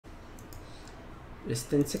Just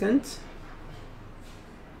 10 seconds.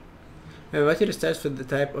 What are your stats for the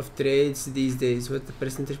type of trades these days? What's the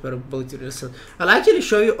percentage parabolic reversal? I'll actually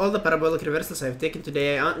show you all the parabolic reversals I've taken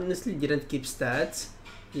today. I honestly didn't keep stats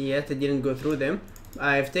yet. I didn't go through them.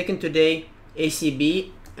 I've taken today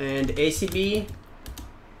ACB and ACB.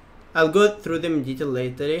 I'll go through them in detail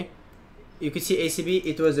later. You can see ACB.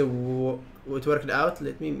 It worked out.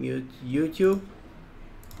 Let me mute YouTube.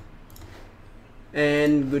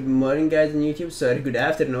 And good morning guys on YouTube, sorry, good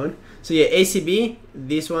afternoon. So yeah, ACB,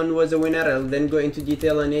 this one was a winner. I'll then go into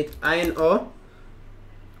detail on it. INO,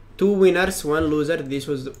 2 winners, 1 loser. This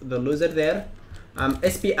was the loser there.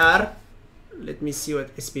 SPR, let me see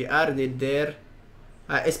what SPR did there.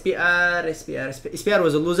 SPR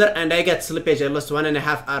was a loser, and I got slippage. I lost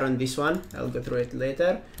 1.5 hour on this one. I'll go through it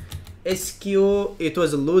later. SQ, it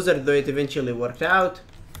was a loser, though it eventually worked out.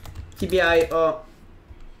 TBIO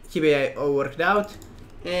worked out,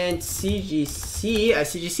 and CGC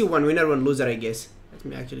 1 winner, 1 loser, I guess. Let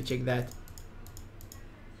me actually check that.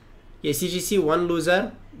 Yeah, CGC 1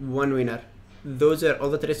 loser, 1 winner. Those are all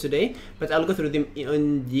the trades today, but I'll go through them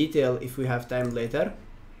in detail if we have time later.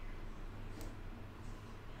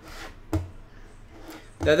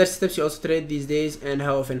 The other steps you also trade these days, and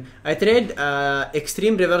how often? I trade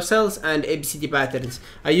extreme reversals and ABCD patterns.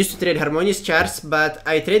 I used to trade harmonious charts, but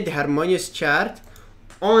I trade the harmonious chart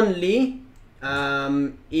only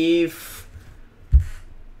if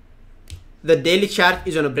the daily chart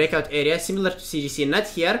is on a breakout area similar to CGC. Not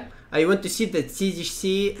here. I want to see that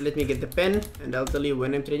CGC. Let me get the pen and I'll tell you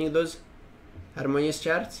when I'm trading those harmonious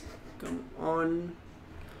charts. Come on.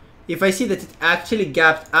 If I see that it actually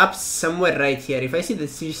gapped up somewhere right here, if I see the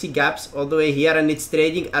CGC gaps all the way here and it's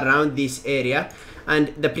trading around this area,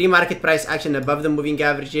 and the pre-market price action above the moving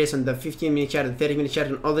averages on the 15-minute chart, the 30-minute chart,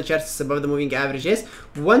 and all the charts above the moving averages,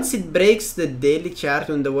 once it breaks the daily chart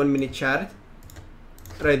on the 1-minute chart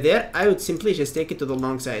right there, I would simply just take it to the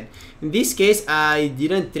long side. In this case, I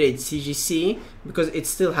didn't trade CGC because it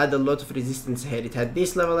still had a lot of resistance ahead. It had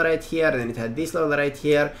this level right here, then it had this level right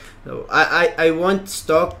here. So I want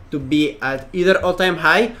stock to be at either all-time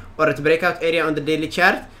high or at breakout area on the daily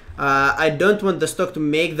chart. I don't want the stock to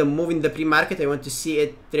make the move in the pre-market. I want to see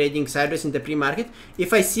it trading sideways in the pre-market.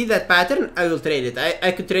 If I see that pattern, I will trade it.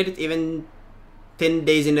 I could trade it even 10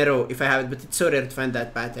 days in a row if I have it, but it's so rare to find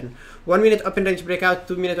that pattern. 1 minute open range breakout,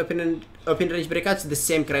 2 minute open range breakouts, the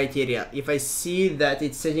same criteria. If I see that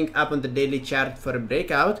it's setting up on the daily chart for a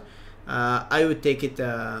breakout, I would take it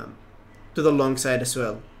to the long side as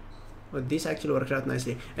well. Well, this actually worked out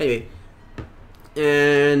nicely. Anyway,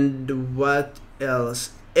 and what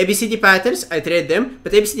else? ABCD patterns, I trade them,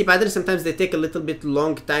 but ABCD patterns sometimes they take a little bit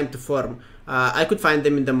long time to form. I could find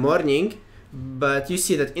them in the morning, but you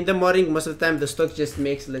see that in the morning most of the time the stock just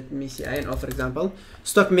makes, let me see, INO for example,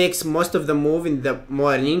 stock makes most of the move in the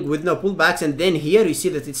morning with no pullbacks, and then here you see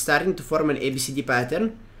that it's starting to form an ABCD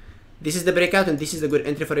pattern. This is the breakout and this is the good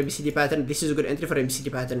entry for ABCD pattern. This is a good entry for ABCD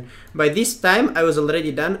pattern. By this time I was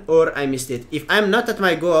already done or I missed it. If I'm not at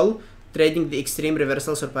my goal trading the extreme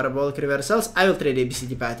reversals or parabolic reversals, I will trade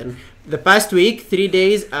ABCD pattern. The past week, 2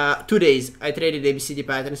 days, I traded ABCD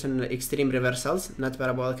patterns and extreme reversals, not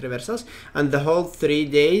parabolic reversals. And the whole 3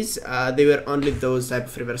 days, they were only those type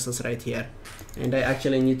of reversals right here. And I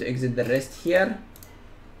actually need to exit the rest here.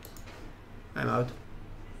 I'm out.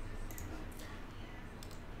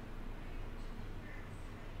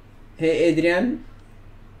 Hey Adrian,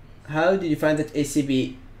 how did you find that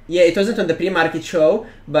ACB? Yeah, it wasn't on the pre-market show,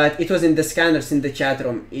 but it was in the scanners in the chat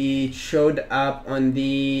room. It showed up on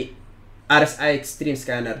the RSI Extreme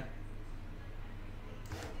scanner.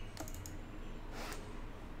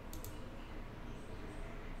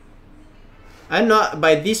 I don't know,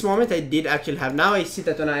 by this moment I did actually have. Now I see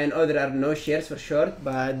that on INO there are no shares for short,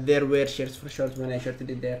 but there were shares for short when I shorted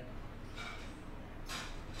it there.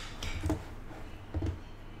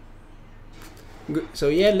 Good. So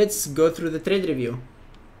yeah, let's go through the trade review.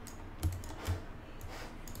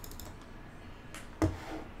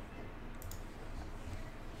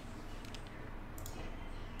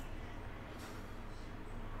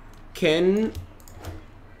 Ken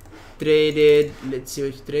traded, let's see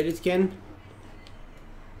what you traded, Ken.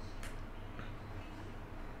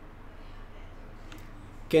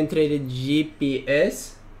 Ken traded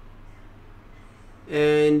GPS,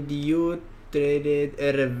 and you traded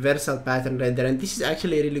a reversal pattern right there, and this is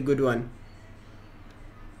actually a really good one.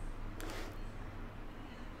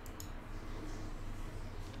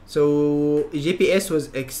 So GPS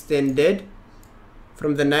was extended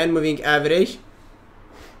from the 9 moving average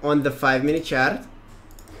on the 5-minute chart.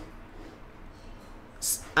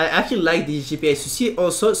 I actually like these GPS. You see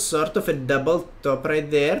also sort of a double top right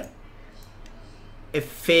there. a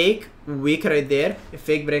fake wick right there, a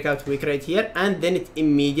fake breakout wick right here, and then it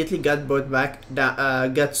immediately got bought back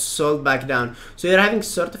down, got sold back down. So you're having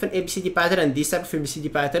sort of an ABCD pattern, and these type of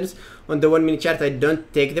ABCD patterns on the 1 minute chart, I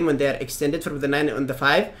don't take them when they are extended from the 9 on the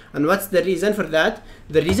 5. And what's the reason for that?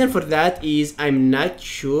 The reason for that is I'm not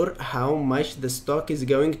sure how much the stock is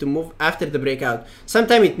going to move after the breakout.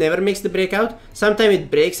 Sometimes it never makes the breakout, sometimes it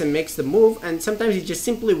breaks and makes the move, and sometimes it just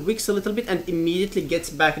simply wicks a little bit and immediately gets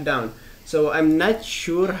back down. So I'm not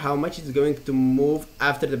sure how much it's going to move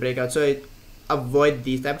after the breakout. So I avoid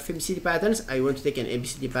these type of ABCD patterns. I want to take an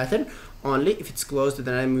ABCD pattern only if it's close to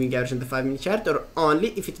the 9 moving average on the 5 minute chart, or only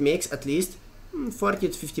if it makes at least 40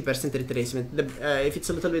 to 50% retracement. If it's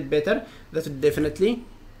a little bit better, that would definitely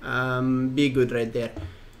be good right there.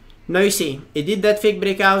 Now you see, it did that fake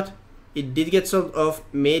breakout, it did get sold off,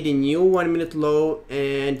 made a new 1 minute low,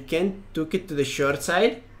 and Ken took it to the short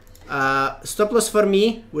side. Stop loss for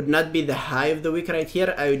me would not be the high of the week right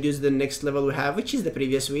here. I would use the next level we have, which is the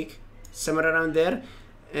previous week, somewhere around there.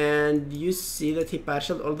 And you see that he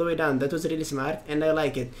partialed all the way down. That was really smart, and I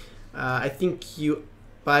like it. I think you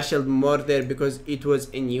partialed more there because it was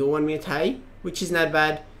a new 1 minute high, which is not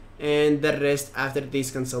bad, and the rest after this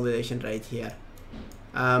consolidation right here.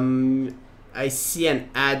 I see an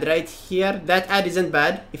ad right here. That ad isn't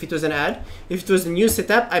bad if it was an ad. If it was a new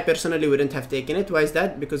setup, I personally wouldn't have taken it. Why is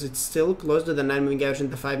that? Because it's still close to the 9 moving average in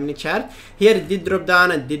the 5 minute chart. Here it did drop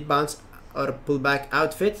down and did bounce or pull back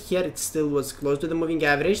outfit. Here it still was close to the moving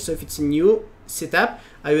average. So if it's a new setup,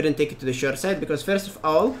 I wouldn't take it to the short side, because first of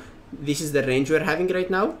all, this is the range we're having right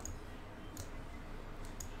now.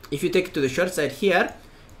 If you take it to the short side here,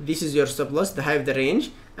 this is your stop loss, the high of the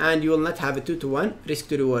range, and you will not have a 2-to-1 risk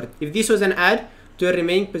to reward. If this was an add to a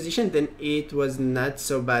remaining position, then it was not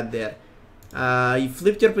so bad there. You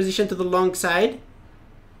flipped your position to the long side,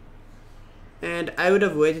 and I would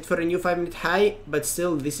have waited for a new 5 minute high, but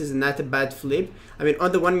still this is not a bad flip. I mean,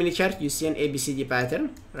 on the 1 minute chart you see an ABCD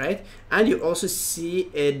pattern, right? And you also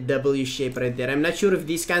see a W shape right there. I'm not sure if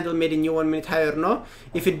this candle made a new 1 minute high or no.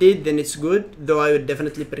 If it did, then it's good, though I would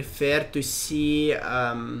definitely prefer to see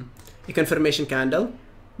a confirmation candle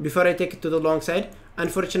before I take it to the long side.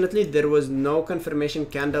 Unfortunately, there was no confirmation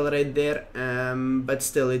candle right there, but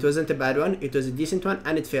still, it wasn't a bad one. It was a decent one,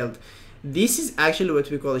 and it failed. This is actually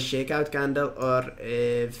what we call a shakeout candle or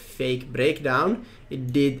a fake breakdown.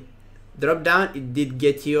 It did drop down, it did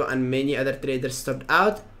get you, and many other traders stopped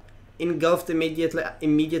out, engulfed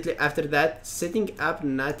immediately after that, setting up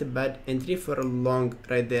not a bad entry for a long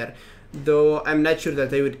right there. Though I'm not sure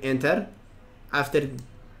that I would enter after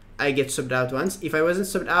I get stopped out once. If I wasn't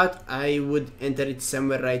stopped out, I would enter it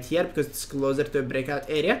somewhere right here because it's closer to a breakout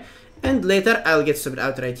area, and later I'll get stopped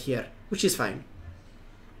out right here, which is fine.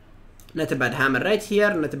 Not a bad hammer right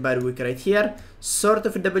here, not a bad wick right here, sort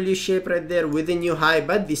of a W shape right there with a new high,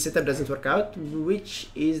 but this setup doesn't work out, which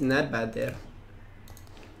is not bad there.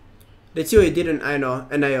 Let's see what it did on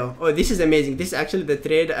NIO. Oh, this is amazing. This is actually the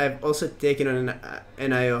trade I've also taken on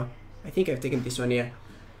NIO. I think I've taken this one here.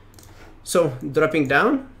 So dropping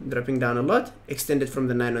down a lot, extended from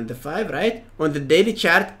the 9 on the 5, right? On the daily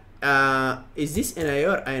chart, is this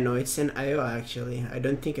NIO or INO? It's NIO actually. I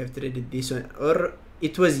don't think I've traded this one, or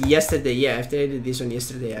it was yesterday. Yeah, I've traded this one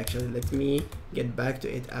yesterday actually. Let me get back to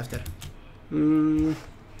it after.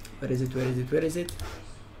 Where is it?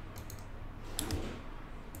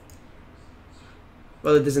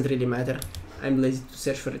 Well, it doesn't really matter. I'm lazy to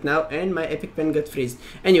search for it now, and my Epic Pen got freezed.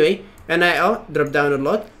 Anyway, NIO dropped down a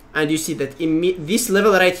lot, and you see that this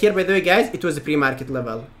level right here, by the way, guys, it was a pre-market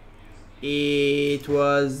level. It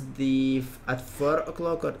was at 4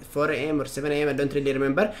 o'clock or 4 a.m. or 7 a.m. I don't really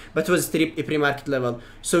remember, but it was a pre-market level.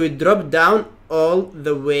 So it dropped down all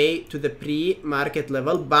the way to the pre-market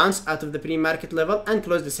level, bounced out of the pre-market level, and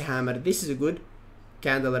closed as a hammer. This is a good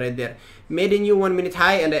candle right there. Made a new 1 minute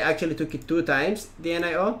high, and I actually took it 2 times, the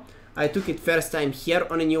NIO. I took it first time here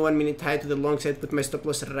on a new 1 minute high to the long side, put my stop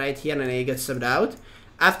loss right here, and I got stopped out.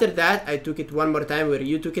 After that, I took it one more time where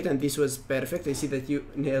you took it, and this was perfect. I see that you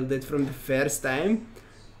nailed it from the first time.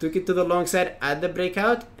 Took it to the long side at the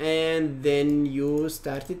breakout, and then you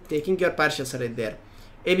started taking your partials right there.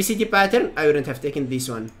 ABCD pattern, I wouldn't have taken this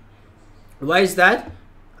one. Why is that?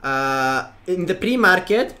 In the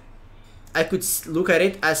pre-market, I could look at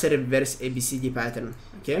it as a reverse ABCD pattern,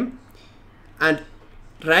 okay? And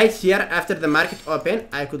right here, after the market open,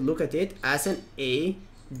 I could look at it as an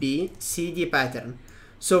ABCD pattern.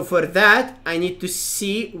 So for that, I need to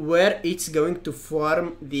see where it's going to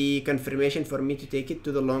form the confirmation for me to take it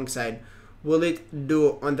to the long side. Will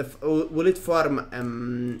it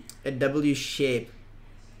form a W shape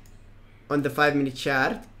on the 5 minute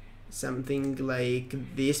chart something like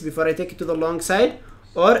this before I take it to the long side,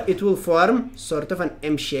 or it will form sort of an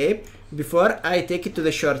M shape before I take it to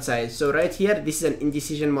the short side. So right here, this is an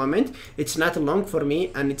indecision moment. It's not long for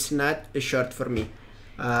me and it's not a short for me.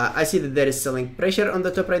 I see that there is selling pressure on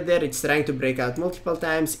the top right there. It's trying to break out multiple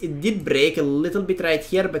times. It did break a little bit right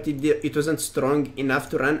here, but it wasn't strong enough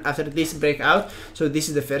to run after this breakout. So this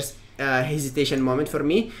is the first hesitation moment for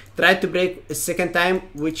me. Tried to break a second time,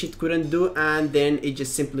 which it couldn't do, and then it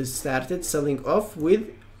just simply started selling off with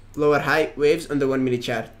lower high waves on the 1 minute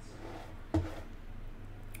chart.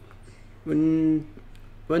 When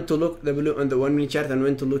to look W on the 1 minute chart and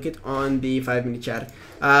when to look it on the 5 minute chart.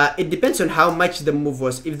 It depends on how much the move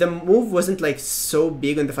was. If the move wasn't like so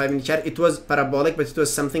big on the 5 minute chart, it was parabolic, but it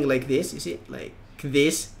was something like this, you see, like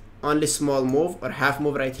this, only small move or half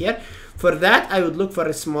move right here. For that, I would look for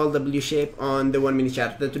a small W shape on the 1 minute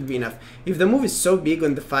chart. That would be enough. If the move is so big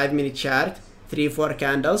on the 5 minute chart, 3-4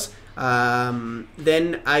 candles,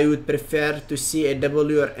 then I would prefer to see a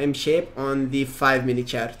W or M shape on the 5 minute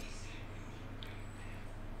chart.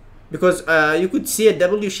 Because you could see a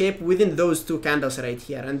W shape within those two candles right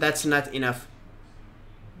here, and that's not enough.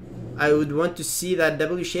 I would want to see that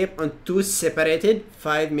W shape on two separated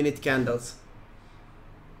 5 minute candles.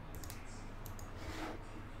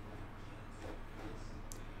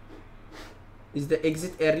 Is the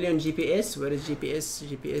exit early on GPS? Where is GPS?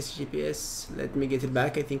 GPS. Let me get it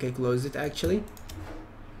back. I think I closed it actually.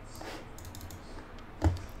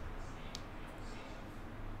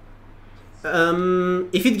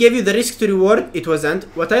 If it gave you the risk to reward, it wasn't.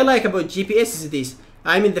 What I like about GPS is this.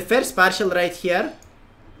 I'm in the first partial right here.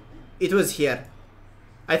 It was here.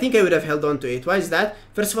 I think I would have held on to it. Why is that?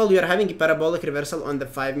 First of all, you are having a parabolic reversal on the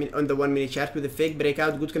 1 minute chart with a fake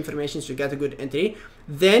breakout, good confirmations, you got a good entry.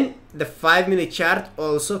 Then the 5 minute chart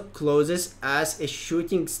also closes as a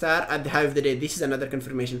shooting star at the high of the day. This is another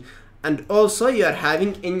confirmation. And also you are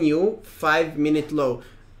having a new 5 minute low.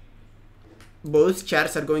 Both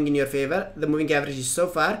charts are going in your favor. The moving average is so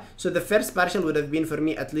far. So the first partial would have been for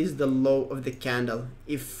me at least the low of the candle,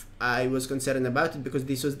 if I was concerned about it, because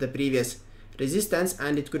this was the previous resistance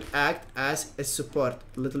and it could act as a support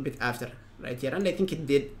a little bit after right here, and I think it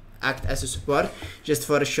did act as a support just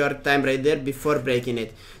for a short time right there before breaking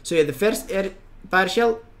it. So yeah, the first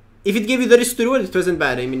partial, if it gave you the risk to reward, it wasn't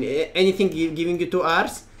bad. I mean, anything giving you 2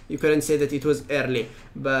 hours, you couldn't say that it was early,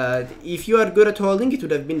 but if you are good at holding, it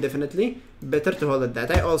would have been definitely better to hold at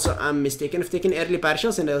that. I also am mistaken of taking early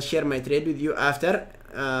partials, and I'll share my trade with you after,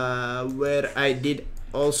 where I did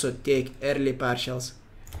also take early partials.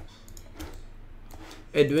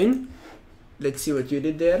 Edwin, let's see what you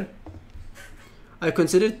did there. I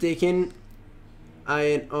considered taking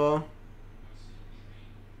INO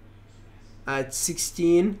at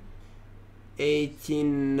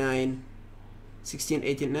 16.89.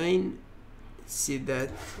 16.89. See that?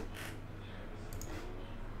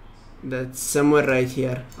 That's somewhere right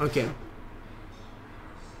here. Okay.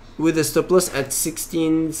 With the stop loss at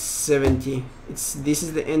 16.70. This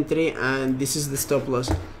is the entry and this is the stop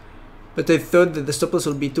loss. But I thought that the stop loss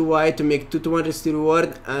will be too wide to make 2-to-1 risk to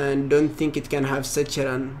reward, and don't think it can have such a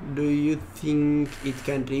run. Do you think it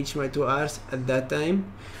can reach my 2 hours at that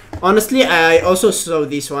time? Honestly, I also saw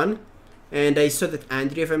this one, and I saw that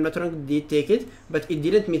Andrew, if I'm not wrong, did take it, but it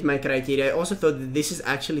didn't meet my criteria. I also thought that this is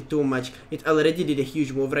actually too much. It already did a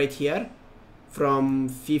huge move right here from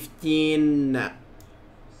 $16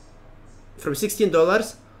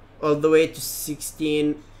 all the way to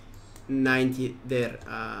 $16.90 there.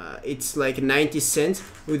 It's like 90 cents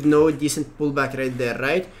with no decent pullback right there,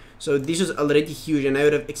 right? So this was already huge, and I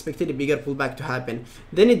would have expected a bigger pullback to happen.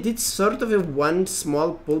 Then it did sort of a one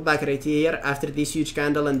small pullback right here after this huge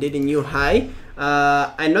candle and did a new high.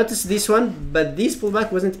 I noticed this one, but this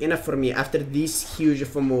pullback wasn't enough for me after this huge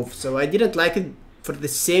of a move. So I didn't like it for the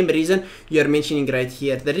same reason you are mentioning right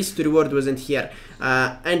here. The risk to reward wasn't here.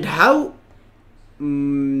 And how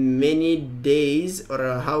many days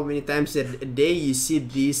or how many times a day you see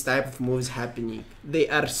these type of moves happening? They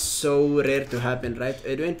are so rare to happen, right,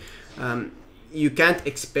 Edwin? You can't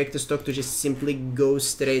expect the stock to just simply go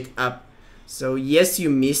straight up. So yes,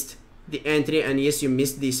 you missed the entry, and yes, you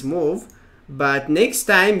missed this move, but next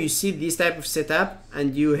time you see this type of setup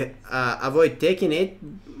and you avoid taking it,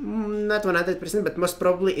 not 100%, but most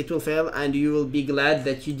probably it will fail, and you will be glad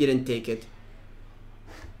that you didn't take it.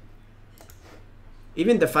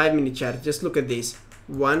 Even the 5-minute chart, just look at this.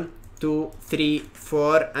 1, 2, 3,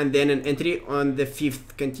 4, and then an entry on the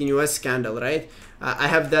 5th continuous candle, right? I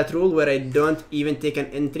have that rule where I don't even take an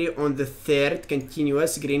entry on the 3rd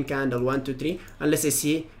continuous green candle, 1, 2, 3, unless I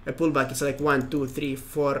see a pullback. It's like 1, 2, 3,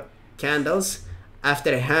 4 candles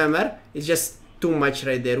after a hammer. It's just too much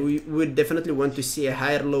right there. We would definitely want to see a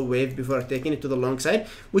higher low wave before taking it to the long side,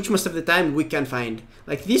 which most of the time we can find.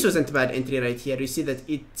 Like this wasn't a bad entry right here. You see that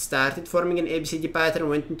it started forming an ABCD pattern,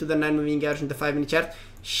 went into the 9 moving average in the 5 minute chart,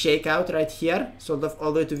 shake out right here, sold off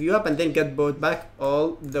all the way to view up, and then got bought back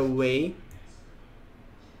all the way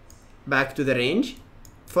back to the range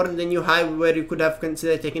for the new high, where you could have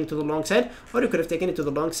considered taking it to the long side, or you could have taken it to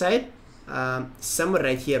the long side somewhere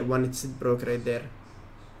right here once it broke right there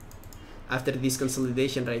after this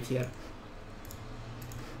consolidation right here.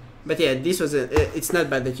 But yeah, this was it's not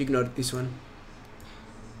bad that you ignored this one.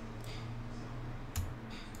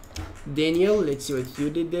 Daniel, let's see what you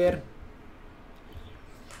did there.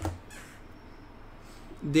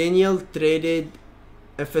 Daniel traded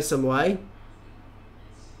FSLY,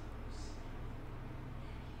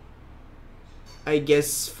 I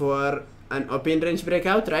guess, for an open range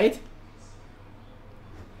breakout, right?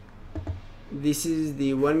 This is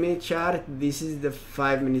the 1 minute chart, this is the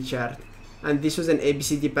 5 minute chart, and this was an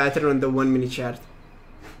ABCD pattern on the 1 minute chart.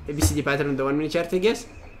 ABCD pattern on the 1 minute chart, I guess.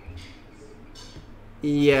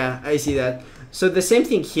 Yeah, I see that. So the same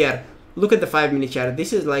thing here. Look at the 5 minute chart.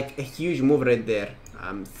 This is like a huge move right there.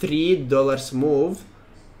 $3 move,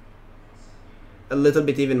 a little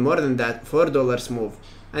bit even more than that, $4 move,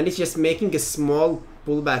 and it's just making a small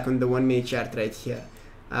pullback on the 1 minute chart right here.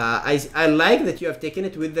 I like that you have taken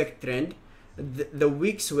it with the trend. The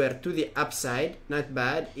wicks were to the upside, not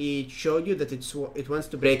bad. It showed you that it wants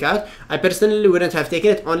to break out. I personally wouldn't have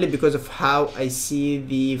taken it, only because of how I see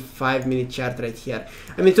the 5 minute chart right here.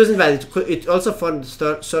 I mean, it wasn't bad. It also formed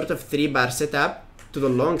sort of 3-bar setup to the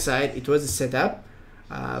long side. It was a setup,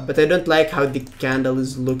 but I don't like how the candle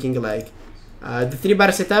is looking like. The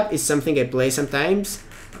 3-bar setup is something I play sometimes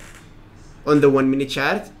on the 1 minute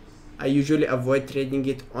chart. I usually avoid trading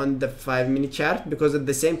it on the 5 minute chart, because at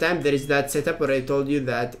the same time there is that setup where I told you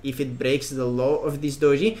that if it breaks the low of this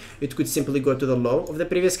doji, it could simply go to the low of the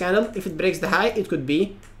previous candle. If it breaks the high, it could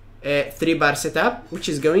be a 3-bar setup, which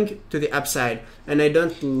is going to the upside, and I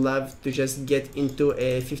don't love to just get into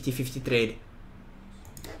a 50-50 trade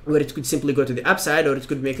where it could simply go to the upside, or it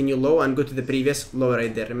could make a new low and go to the previous low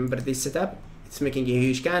right there. Remember this setup? It's making a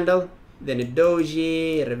huge candle, then a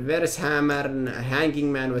doji, reverse hammer, a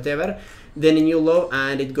hanging man, whatever, then a new low,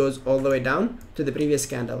 and it goes all the way down to the previous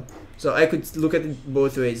candle. So I could look at it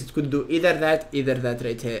both ways. It could do either that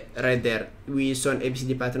right there. We saw an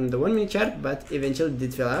ABCD pattern on the 1 minute chart, but eventually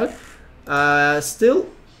did fill out. Still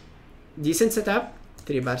decent setup,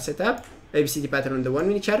 3-bar setup, ABCD pattern on the 1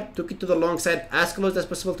 minute chart. Took it to the long side as close as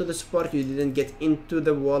possible to the support. You didn't get into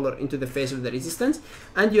the wall or into the face of the resistance,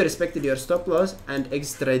 and you respected your stop loss and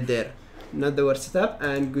exit right there. Not the worst setup,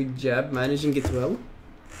 and good job managing it well.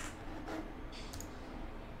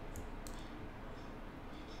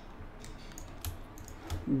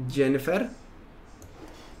 Jennifer,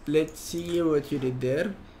 let's see what you did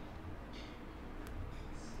there.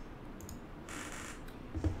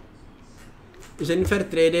 Jennifer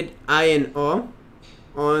traded INO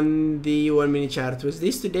on the 1 minute chart. Was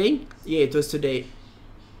this today? Yeah, it was today.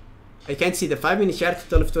 I can't see the 5 minute chart to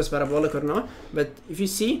tell if it was parabolic or not, but if you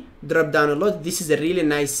see, drop down a lot. This is a really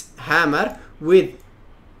nice hammer with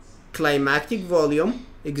climactic volume,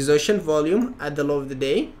 exhaustion volume at the low of the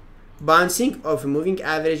day, bouncing off a moving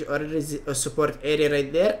average or a support area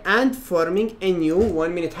right there, and forming a new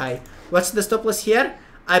 1 minute high. What's the stop loss here?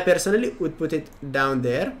 I personally would put it down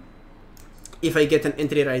there if I get an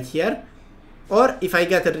entry right here, or if I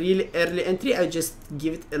get a really early entry, I just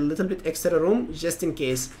give it a little bit extra room just in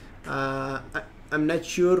case. I'm not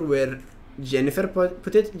sure where Jennifer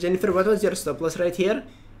put it. Jennifer, what was your stop loss right here?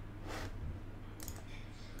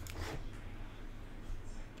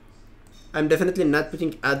 I'm definitely not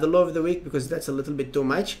putting at the low of the week, because that's a little bit too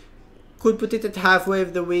much. Could put it at halfway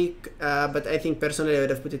of the week, but I think personally I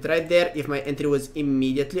would have put it right there if my entry was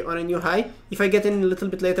immediately on a new high. If I get in a little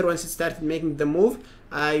bit later, once it started making the move,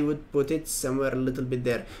 I would put it somewhere a little bit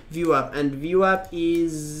there. View up, and view up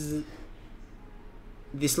is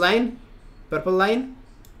this line, purple line.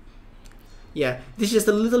 Yeah, this is just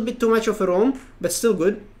a little bit too much of a room, but still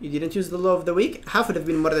good. You didn't use the low of the week. Half would have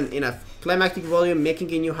been more than enough. Climactic volume,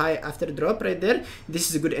 making a new high after a drop right there. This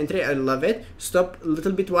is a good entry. I love it. Stop a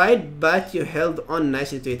little bit wide, but you held on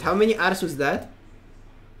nicely to it. How many R's was that?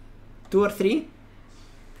 2 or 3?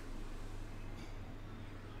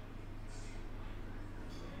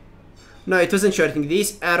 No, it wasn't shorting.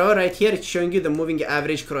 This arrow right here, it's showing you the moving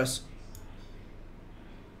average cross.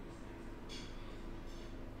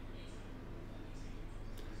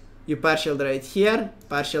 You partialed right here,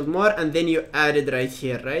 partialed more, and then you added right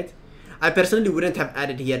here, right? I personally wouldn't have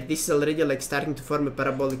added here. This is already like starting to form a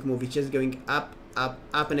parabolic move. It's just going up, up,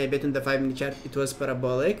 and I bet on the 5 minute chart it was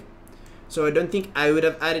parabolic. So I don't think I would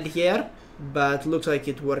have added here, but looks like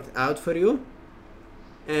it worked out for you.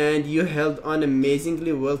 And you held on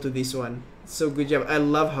amazingly well to this one. So good job. I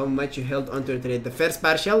love how much you held on to the trade. The first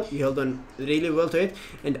partial, you held on really well to it.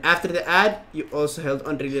 And after the ad, you also held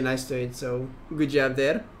on really nice to it. So good job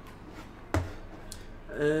there.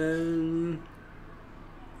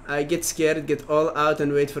 I get scared, get all out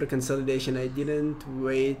and wait for consolidation. I didn't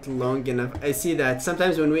wait long enough. I see that.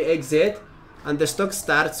 Sometimes when we exit and the stock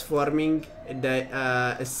starts forming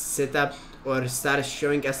the setup or starts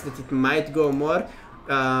showing us that it might go more,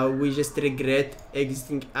 we just regret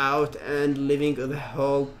exiting out and leaving the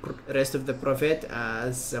whole rest of the profit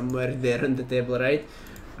somewhere there on the table, right?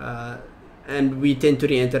 And we tend to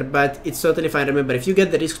re-enter, but it's totally fine. Remember, if you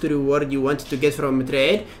get the risk to reward you wanted to get from a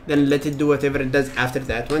trade, then let it do whatever it does after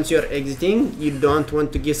that. Once you're exiting, you don't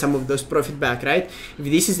want to give some of those profit back, right? If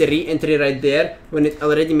this is a re-entry right there, when it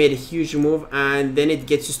already made a huge move and then it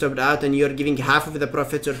gets you stopped out and you're giving half of the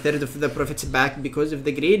profits or third of the profits back because of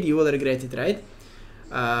the greed, you will regret it, right?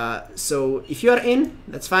 So if you are in,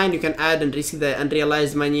 that's fine. You can add and risk the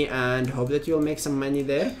unrealized money and hope that you'll make some money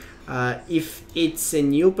there. If it's a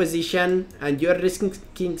new position and you're risking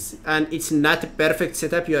kings and it's not a perfect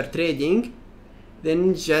setup you are trading,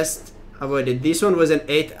 then just avoid it. This one was an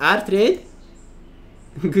 8R trade.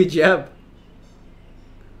 Good job.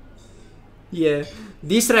 Yeah,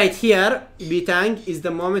 this right here, Bitang, is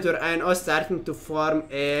the moment where INO starting to form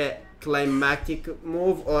a climactic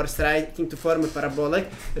move or starting to form a parabolic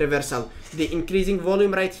reversal. The increasing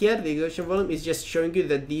volume right here, the exhaustion volume, is just showing you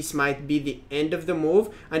that this might be the end of the move,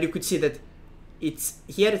 and you could see that it's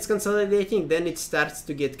here, it's consolidating, then it starts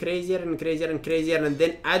to get crazier and crazier and crazier, and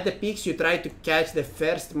then at the peaks you try to catch the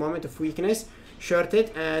first moment of weakness, short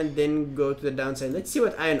it, and then go to the downside. Let's see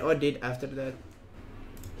what INO did after that.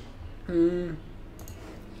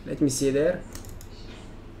 Let me see there.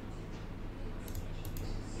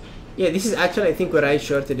 Yeah, this is actually, I think, where I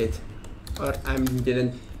shorted it, or I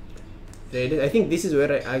didn't trade it. I think this is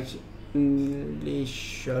where I actually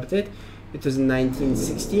shorted. It was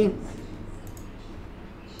 1960.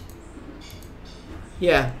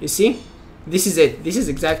 Yeah, you see, this is it. This is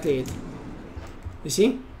exactly it. You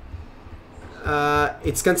see,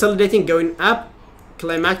 it's consolidating, going up,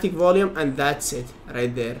 climactic volume, and that's it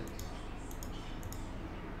right there.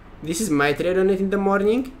 This is my trade on it in the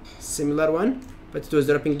morning, similar one. But it was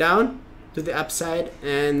dropping down to the upside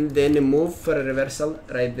and then a move for a reversal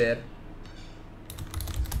right there.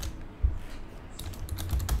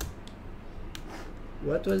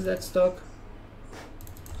 What was that stock?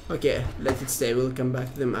 Okay, let it stay. We'll come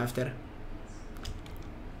back to them after.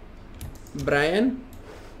 Brian?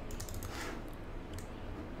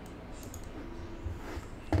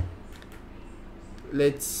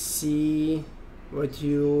 Let's see what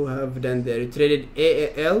you have done there. You traded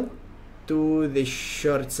AAL to the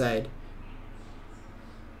short side,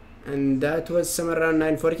 and that was somewhere around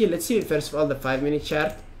 940. Let's see first of all the 5 minute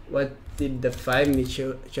chart. What did the 5 minute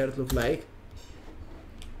chart look like?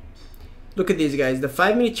 Look at these guys. The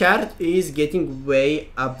 5 minute chart is getting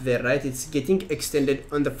way up there, right? It's getting extended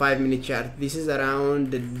on the 5 minute chart. This is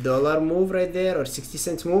around the dollar move right there, or 60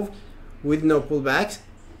 cents move with no pullbacks,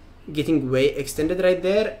 getting way extended right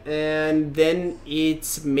there, and then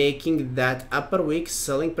it's making that upper wick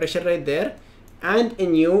selling pressure right there, and a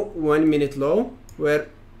new 1 minute low where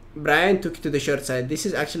Brian took it to the short side. This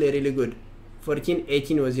is actually really good.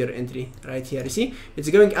 14.18 was your entry right here. You see, it's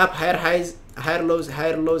going up, higher highs, higher lows,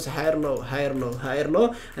 higher lows, higher low, higher low, higher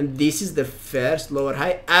low, and this is the first lower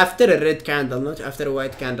high after a red candle, not after a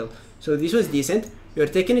white candle. So this was decent. You're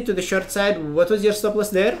taking it to the short side. What was your stop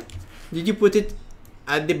loss there? Did you put it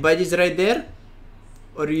at the budgets right there,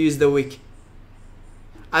 or you use the wick?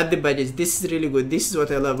 At the budgets. This is really good. This is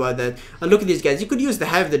what I love about that. And look at these guys. You could use the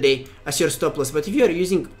high of the day as your stop loss, but if you are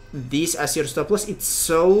using this as your stop loss, it's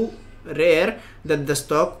so rare that the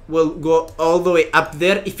stock will go all the way up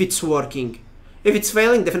there if it's working. If it's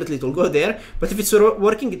failing, definitely it will go there, but if it's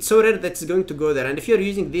working, it's so rare that it's going to go there. And if you're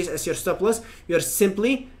using this as your stop loss, you're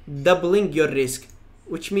simply doubling your risk,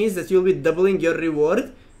 which means that you'll be doubling your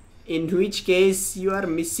reward, in which case you are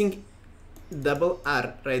missing double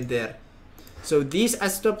R right there. So this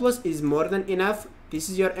as stop loss is more than enough. This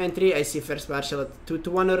is your entry. I see first partial at 2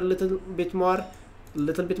 to 1 or a little bit more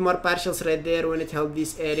partials right there when it held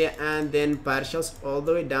this area, and then partials all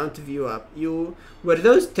the way down to view up. You were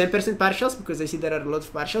those 10% partials, because I see there are a lot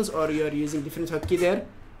of partials, or you are using different hotkey there?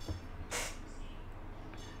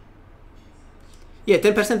 Yeah,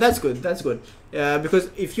 10%, that's good. That's good. Because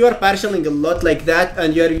if you are partialing a lot like that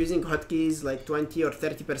and you are using hotkeys like 20 or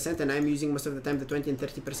 30%, and I'm using most of the time the 20 and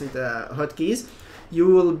 30% hotkeys, you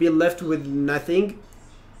will be left with nothing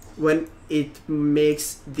when it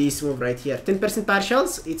makes this move right here. 10%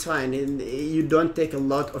 partials, it's fine, and you don't take a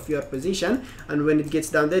lot of your position, and when it gets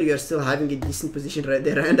down there, you're still having a decent position right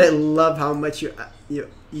there. And I love how much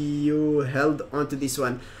you held onto this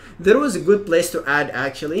one. There was a good place to add,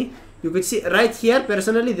 actually. You could see right here,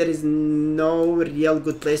 personally, there is no real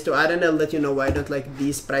good place to add, and I'll let you know why I don't like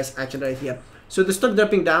this price action right here. So the stock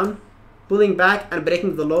dropping down, pulling back, and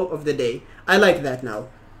breaking the low of the day. I like that now.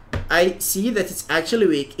 I see that it's actually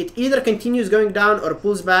weak. It either continues going down or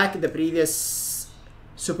pulls back. The previous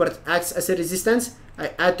support acts as a resistance.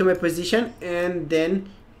 I add to my position, and then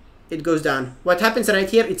it goes down. What happens right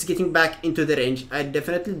here, it's getting back into the range. I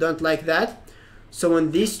definitely don't like that. So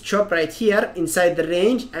on this chop right here, inside the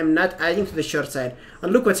range, I'm not adding to the short side.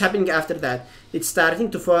 And look what's happening after that. It's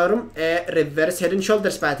starting to form a reverse head and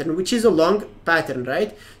shoulders pattern, which is a long pattern,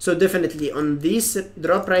 right? So definitely on this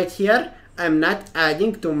drop right here, I'm not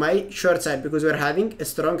adding to my short side because we're having a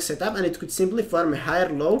strong setup, and it could simply form a higher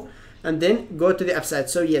low and then go to the upside.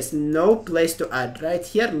 So yes, no place to add. Right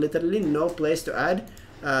here, literally no place to add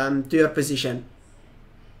to your position.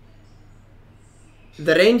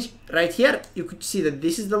 The range right here, you could see that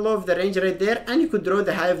this is the low of the range right there, and you could draw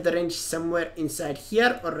the high of the range somewhere inside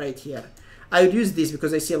here or right here. I would use this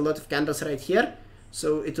because I see a lot of candles right here,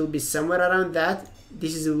 so it will be somewhere around that.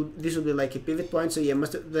 This will be like a pivot point, so yeah,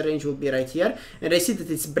 most of the range will be right here. And I see that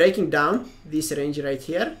it's breaking down this range right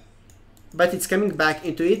here, but it's coming back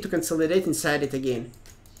into it to consolidate inside it again.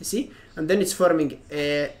 You see? And then it's forming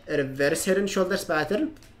a reverse head and shoulders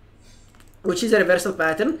pattern, which is a reversal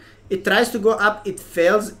pattern. It tries to go up, it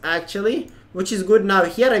fails actually, which is good. Now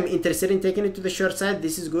here I'm interested in taking it to the short side.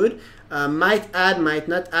 This is good. Might add, might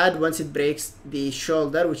not add once it breaks the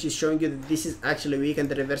shoulder, which is showing you that this is actually weak and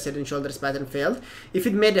the reverse head and shoulders pattern failed. If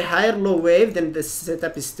it made a higher low wave, then the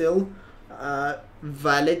setup is still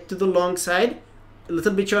valid to the long side. A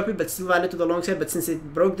little bit choppy, but still valid to the long side. But since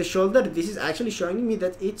it broke the shoulder, this is actually showing me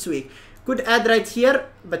that it's weak. Could add right here,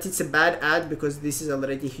 but it's a bad add because this is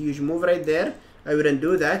already a huge move right there. I wouldn't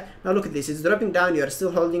do that. Now look at this, it's dropping down, you're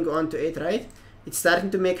still holding on to it, right? It's starting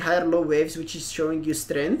to make higher low waves, which is showing you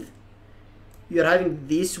strength. You're having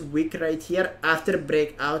this wick right here after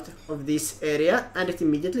breakout of this area, and it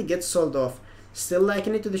immediately gets sold off. Still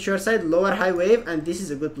liking it to the short side, lower high wave, and this is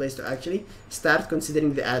a good place to actually start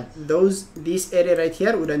considering the add. This area right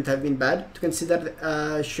here wouldn't have been bad to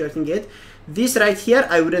consider shorting it. This right here,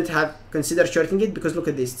 I wouldn't have considered shorting it because look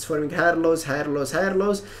at this. It's forming higher lows, higher lows, higher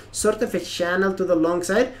lows. Sort of a channel to the long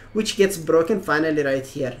side, which gets broken finally right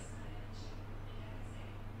here.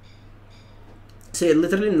 So yeah,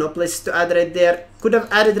 literally no place to add right there. Could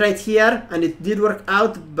have added right here, and it did work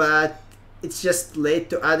out, but it's just late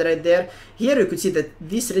to add right there. Here you could see that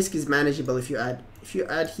this risk is manageable if you add. If you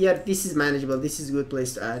add here, this is manageable. This is a good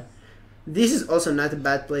place to add. This is also not a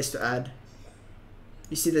bad place to add.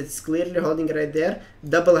 You see that it's clearly holding right there.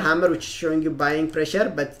 Double hammer, which is showing you buying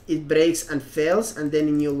pressure, but it breaks and fails, and then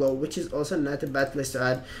a new low, which is also not a bad place to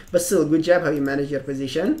add. But still, good job how you manage your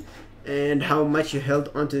position and how much you held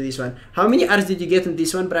onto this one. How many R's did you get on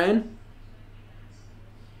this one, Brian?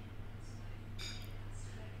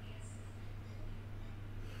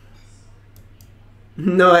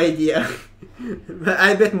 No idea.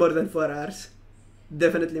 I bet more than 4 hours.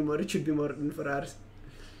 Definitely more. It should be more than 4 hours.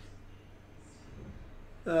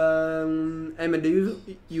 Ayman, do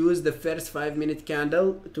you use the first 5-minute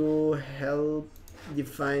candle to help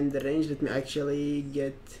define the range? Let me actually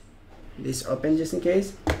get this open just in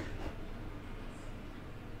case.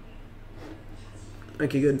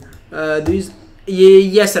 Okay, good.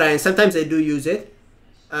 Yes, Ryan, sometimes I do use it.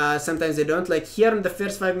 Sometimes I don't. Like here in the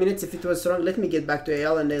first 5 minutes, if it was strong, let me get back to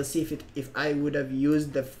AL and I'll see if I would have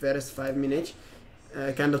used the first 5 minutes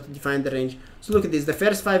candle to define the range. So look at this, the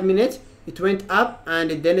first 5 minutes, it went up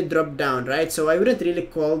and then it dropped down, right? So I wouldn't really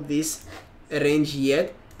call this a range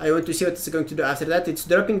yet. I want to see what it's going to do after that. It's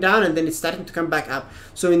dropping down and then it's starting to come back up.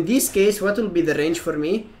 So in this case, what will be the range for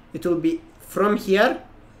me? It will be from here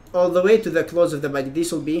all the way to the close of the body.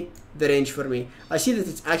 This will be the range for me. I see that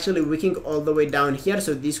it's actually wicking all the way down here,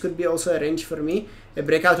 so this could be also a range for me. A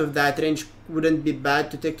breakout of that range wouldn't be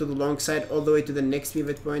bad to take to the long side all the way to the next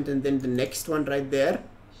pivot point and then the next one right there.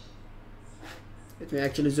 Let me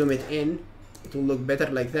actually zoom it in. It will look better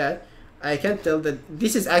like that. I can tell that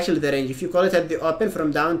this is actually the range. If you call it at the open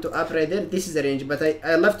from down to up right there, this is the range. But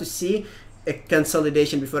I love to see a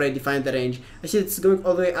consolidation before I define the range. I see it's going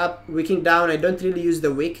all the way up, wicking down. I don't really use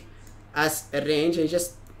the wick as a range. I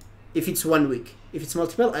just if it's 1 week. If it's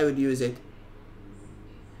multiple, I would use it.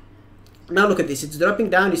 Now look at this, it's dropping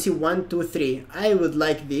down. You see 1, 2, 3. I would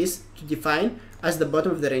like this to define as the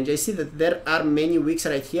bottom of the range. I see that there are many wicks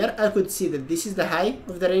right here. I could see that this is the high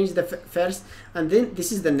of the range, the first, and then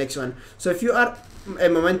this is the next one. So if you are a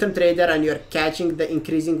momentum trader and you're catching the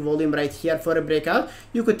increasing volume right here for a breakout,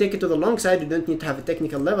 you could take it to the long side. You don't need to have a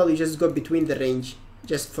technical level. You just go between the range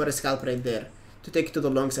just for a scalp right there to take it to the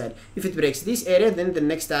long side. If it breaks this area, then the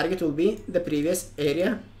next target will be the previous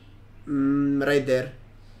area right there.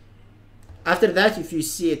 After that, if you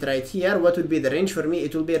see it right here, what would be the range for me?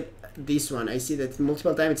 It will be this one. I see that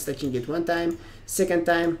multiple times it's touching it. One time, second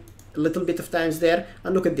time, a little bit of times there,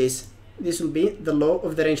 and look at this. This will be the low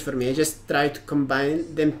of the range for me. I just try to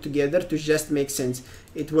combine them together to just make sense.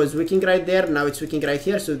 It was wicking right there, now it's wicking right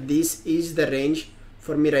here, so this is the range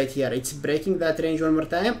for me right here. It's breaking that range one more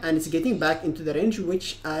time, and it's getting back into the range,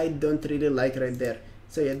 which I don't really like right there.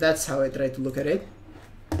 So yeah, that's how I try to look at it.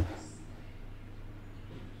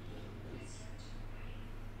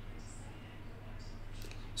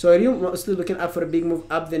 So are you mostly looking up for a big move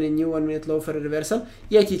up, then a new 1 minute low for a reversal?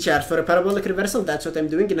 Yeah, T-chart, for a parabolic reversal, that's what I'm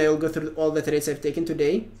doing, and I will go through all the trades I've taken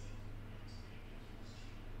today.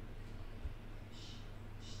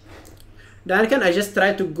 Duncan, I just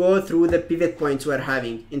try to go through the pivot points we're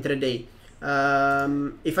having intraday.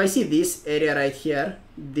 If I see this area right here,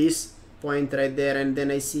 this point right there, and then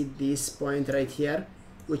I see this point right here,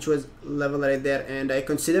 which was level right there, and I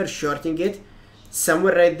consider shorting it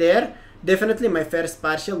somewhere right there, definitely my first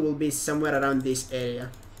partial will be somewhere around this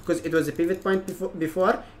area, because it was a pivot point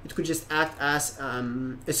before. It could just act as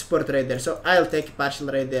a support right there, so I'll take partial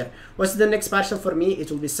right there. What's the next partial for me?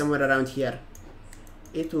 It will be somewhere around here.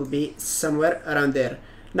 It will be somewhere around there.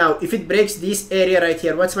 Now if it breaks this area right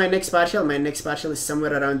here, what's my next partial? My next partial is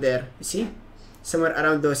somewhere around there. You see, somewhere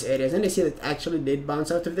around those areas, and I see that actually did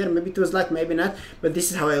bounce out of there. Maybe it was luck, maybe not, but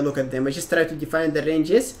this is how I look at them. I just try to define the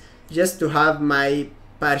ranges just to have my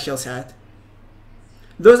partials at.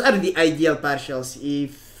 Those are the ideal partials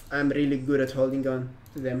if I'm really good at holding on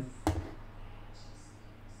to them.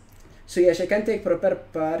 So yes, I can take proper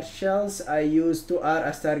partials. I use 2R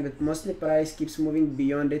as target. Mostly price keeps moving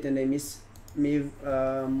beyond it and I miss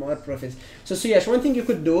more profits. So yes, one thing you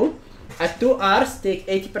could do at 2 hours, take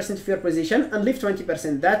 80% of your position and leave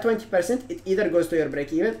 20%. That 20%, it either goes to your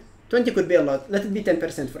break even. 20 could be a lot. Let it be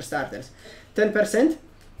 10% for starters. 10%,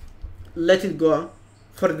 let it go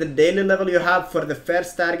for the daily level you have, for the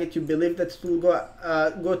first target you believe that it will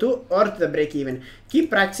go to, or to the break even. Keep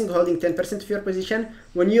practicing holding 10% of your position.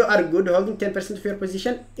 When you are good holding 10% of your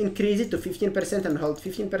position, increase it to 15% and hold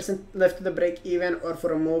 15% left to the break even or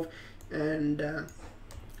for a move. And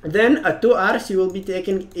then at 2 hours you will be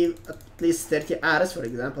taking at least 30 hours, for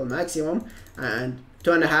example, maximum, and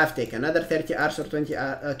 2.5 take another 30 hours or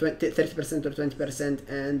 30% or 20%,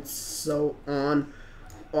 and so on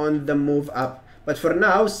the move up. But for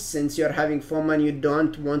now, since you're having FOMO and you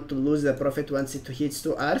don't want to lose the profit once it hits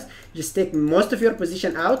 2 hours, just take most of your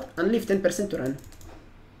position out and leave 10% to run.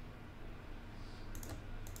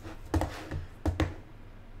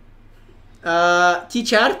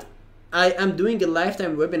 T-chart, I am doing a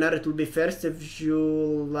lifetime webinar. It will be 1st of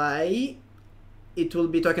July. It will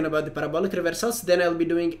be talking about the parabolic reversals. Then I'll be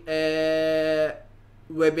doing a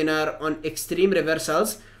webinar on extreme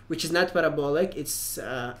reversals, which is not parabolic. It's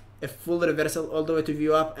a full reversal all the way to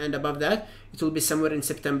view up and above that. It will be somewhere in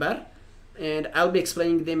September, and I'll be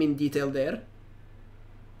explaining them in detail there.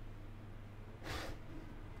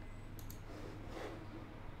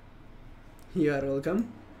 You are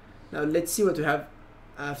welcome. Now let's see what we have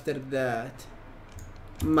after that.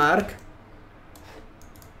 Mark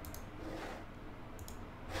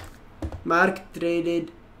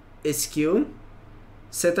traded SQ,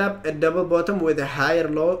 set up a double bottom with a higher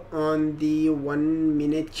low on the 1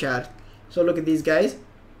 minute chart. So look at these guys.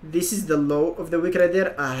 This is the low of the wick right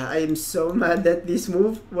there. I am so mad that this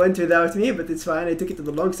move went without me, but it's fine. I took it to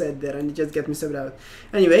the long side there and it just got me subbed out.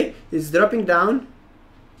 Anyway, it's dropping down,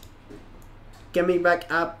 coming back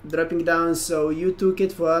up, dropping down. So you took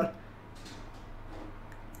it for,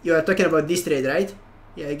 you are talking about this trade, right?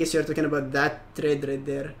 Yeah, I guess you're talking about that trade right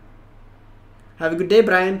there. Have a good day,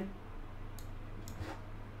 Brian.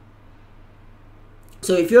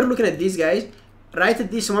 So if you're looking at these guys, right at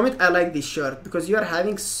this moment, I like this short because you are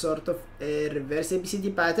having sort of a reverse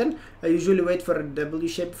ABCD pattern. I usually wait for a W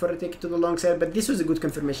shape before I take it to the long side, but this was a good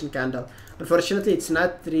confirmation candle. Unfortunately, it's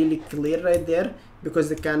not really clear right there because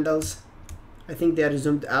the candles I think they are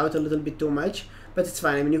zoomed out a little bit too much, but it's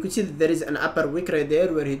fine. I mean, you could see that there is an upper wick right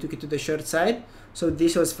there where he took it to the short side. So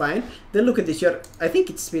this was fine. Then look at this here. I think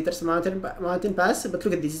it's Peter's mountain pass, but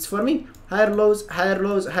look at this. It's forming higher lows, higher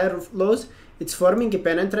lows, higher lows. It's forming a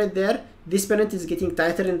pennant right there. This pennant is getting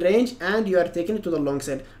tighter in range, and you are taking it to the long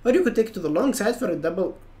side. Or you could take it to the long side for a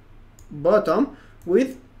double bottom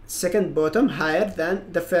with second bottom higher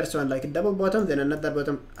than the first one, like a double bottom, then another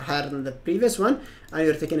bottom higher than the previous one, and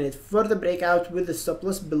you're taking it for the breakout with the stop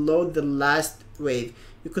loss below the last wave.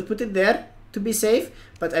 You could put it there to be safe,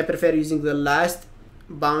 but I prefer using the last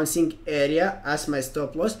bouncing area as my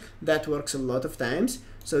stop loss. That works a lot of times.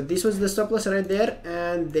 So this was the stop loss right there,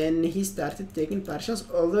 and then he started taking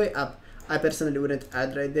partials all the way up. I personally wouldn't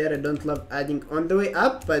add right there. I don't love adding on the way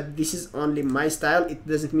up, but this is only my style. It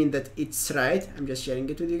doesn't mean that it's right. I'm just sharing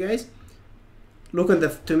it with you guys. Look on the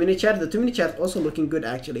 2-minute chart. The 2-minute chart also looking good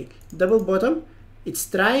actually. Double bottom. It's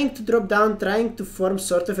trying to drop down, trying to form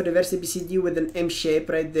sort of a reverse ABCD with an M shape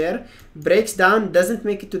right there. Breaks down, doesn't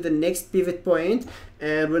make it to the next pivot point.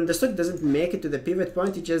 And when the stock doesn't make it to the pivot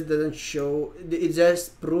point, it just doesn't show, it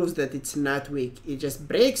just proves that it's not weak. It just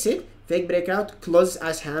breaks it, fake breakout, closes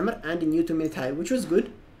as hammer, and a new 2-minute high, which was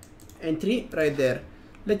good. Entry right there.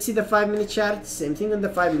 Let's see the 5-minute chart. Same thing on the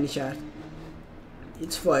 5-minute chart.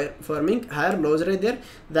 It's forming higher lows right there.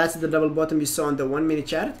 That's the double bottom you saw on the 1-minute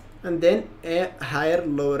chart. And then a higher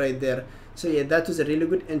low right there. So yeah, that was a really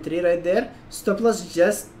good entry right there. Stop loss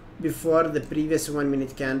just before the previous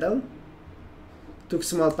 1-minute candle. Took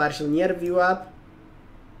small partial near view up.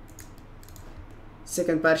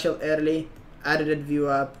 Second partial early, added view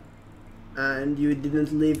up, and you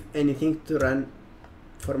didn't leave anything to run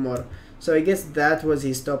for more. So I guess that was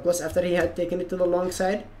his stop loss after he had taken it to the long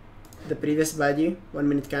side. The previous body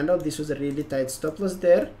 1-minute candle, this was a really tight stop loss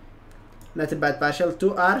there. Not a bad partial,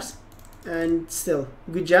 2 Rs, and still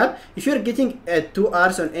good job. If you're getting 2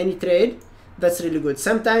 Rs on any trade, that's really good.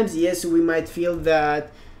 Sometimes yes, we might feel that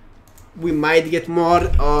we might get more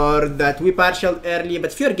or that we partial early,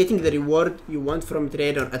 but if you're getting the reward you want from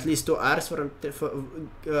trade, or at least 2 Rs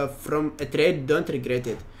from a trade, don't regret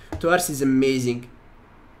it. 2 Rs is amazing.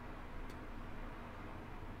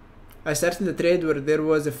 I started the trade where there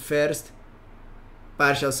was a first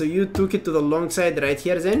partial, so you took it to the long side right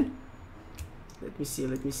here then. Let me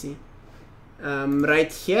see.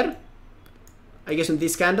 Right here, I guess on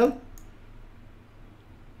this candle.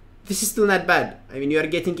 This is still not bad. I mean, you are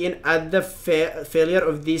getting in at the failure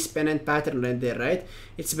of this pennant pattern right there, right?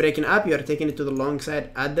 It's breaking up, you are taking it to the long side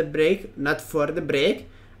at the break, not for the break,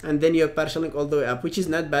 and then you're partialing all the way up, which is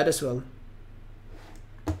not bad as well.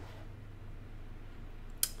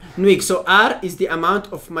 Nuik, so R is the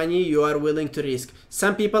amount of money you are willing to risk.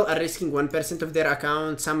 Some people are risking 1% of their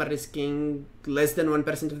account, some are risking less than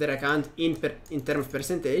 1% of their account in terms of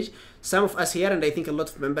percentage. Some of us here, and I think a lot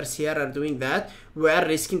of members here are doing that, we are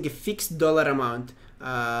risking a fixed dollar amount.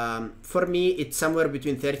 For me, it's somewhere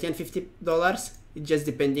between $30 and $50, just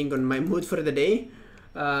depending on my mood for the day.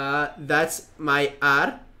 That's my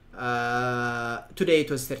R. Today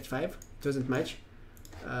it was 35, it wasn't much.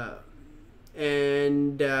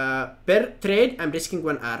 And per trade I'm risking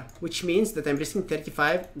 1 R, which means that I'm risking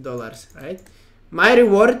 $35, right? My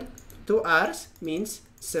reward 2 Rs means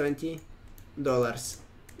 $70,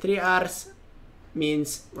 3 Rs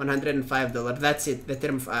means $105. That's it, the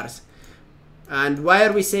term of Rs. And why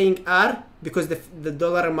are we saying R? Because the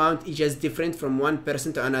dollar amount is just different from one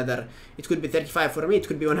person to another. It could be 35 for me, it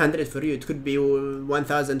could be 100 for you, it could be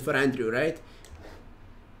 1,000 for Andrew, right?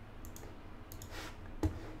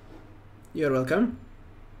 You're welcome.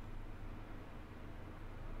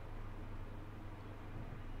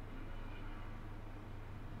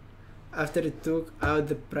 After it took out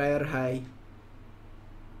the prior high.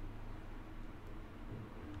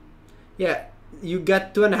 Yeah, you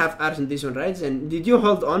got 2.5 hours on this one, right? And did you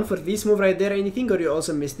hold on for this move right there or anything, or you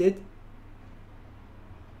also missed it?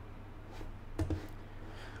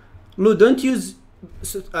 Lou, don't use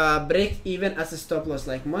break even as a stop loss.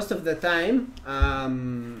 Like most of the time,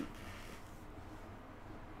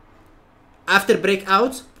 after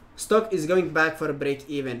breakouts, stock is going back for a break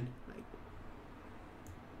even. Like,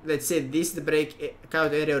 let's say this is the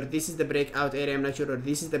breakout area, or this is the breakout area, I'm not sure, or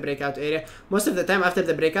this is the breakout area. Most of the time after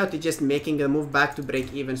the breakout, it's just making a move back to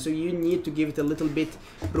break even. So you need to give it a little bit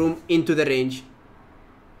room into the range.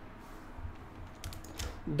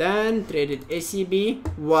 Done, traded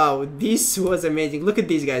SCB. Wow, this was amazing. Look at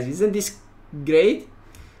these guys, isn't this great?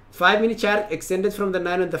 5-minute chart extended from the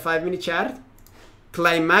 9 on the 5-minute chart.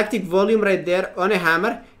 Climactic volume right there on a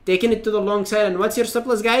hammer, taking it to the long side. And what's your stop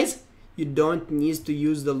loss, guys? You don't need to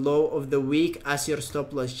use the low of the week as your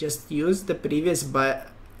stop loss. Just use the previous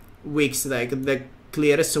weeks, like the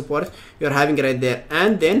clearest support you're having right there.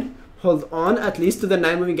 And then hold on at least to the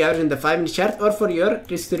 9 moving average in the 5-minute chart, or for your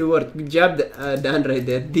risk to reward. Good job done right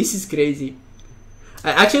there. This is crazy.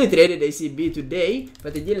 I actually traded ACB today,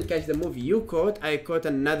 but I didn't catch the move you caught. I caught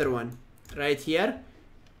another one right here.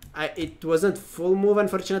 It wasn't full move,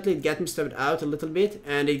 unfortunately. It got me stopped out a little bit,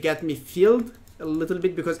 and it got me filled a little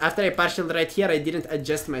bit because after I partialed right here, I didn't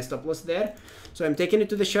adjust my stop loss there. So I'm taking it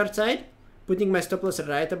to the short side, putting my stop loss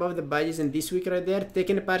right above the buddies in this week right there,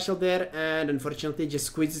 taking a partial there, and unfortunately just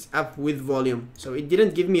squeezes up with volume. So it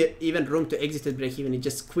didn't give me even room to exit at break even. It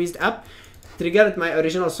just squeezed up, triggered my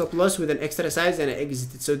original stop loss with an extra size, and I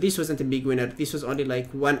exited. So this wasn't a big winner. This was only like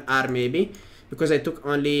 1 R maybe, because I took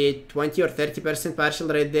only 20 or 30% partial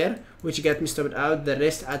right there, which got me stopped out, the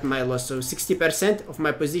rest at my loss. So 60% of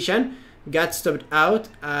my position got stopped out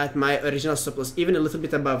at my original stop loss, even a little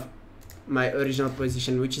bit above my original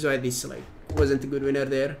position, which is why this like wasn't a good winner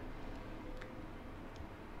there.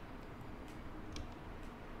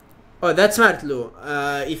 Oh, that's smart, Lou.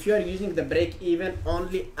 If you are using the break even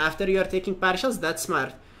only after you are taking partials, that's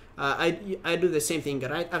smart. I do the same thing,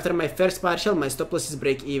 right? After my first partial, my stop loss is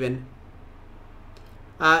break even.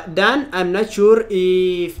 Dan, I'm not sure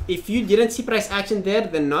if you didn't see price action there,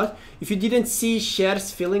 then not. If you didn't see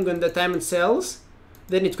shares filling on the time and sells,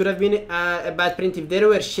 then it could have been a bad print. If there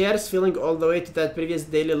were shares filling all the way to that previous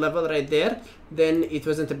daily level right there, then it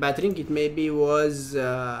wasn't a bad ring. It maybe was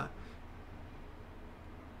a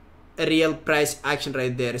real price action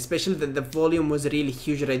right there, especially that the volume was really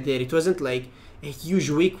huge right there. It wasn't like a huge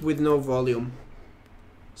wick with no volume.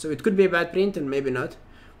 So it could be a bad print and maybe not.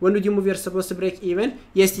 When would you move your stop loss to break even?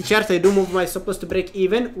 Yes, the chart, I do move my stop loss to break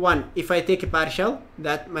even. One, if I take a partial,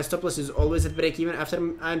 that my stop loss is always at break even after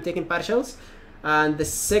I'm taking partials. And the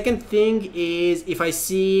second thing is if I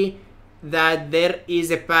see that there is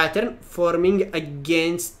a pattern forming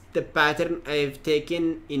against the pattern I've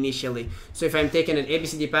taken initially. So if I'm taking an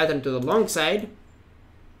ABCD pattern to the long side,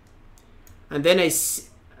 and then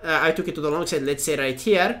I took it to the long side, let's say right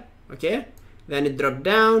here, okay? Then it dropped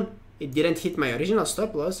down, it didn't hit my original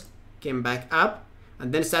stop loss, came back up,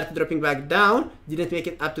 and then started dropping back down, didn't make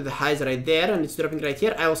it up to the highs right there, and it's dropping right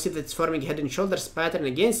here. I will see that it's forming head and shoulders pattern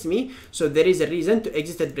against me, so there is a reason to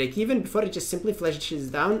exit at break even before it just simply flashes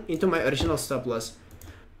down into my original stop loss.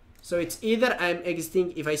 So it's either I'm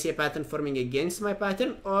exiting if I see a pattern forming against my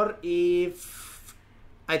pattern, or if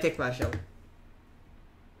I take partial.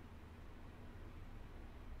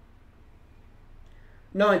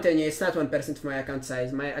 No, Antonio, it's not 1% of my account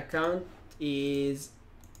size. My account is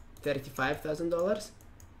 $35,000,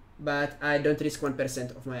 but I don't risk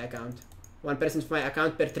 1% of my account. 1% of my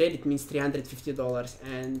account per trade, it means $350,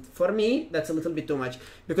 and for me that's a little bit too much,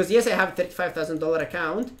 because yes, I have a $35,000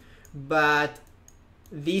 account, but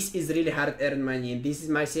this is really hard earned money. This is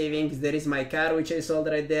my savings. There is my car which I sold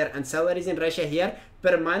right there, and salaries in Russia here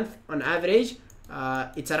per month on average,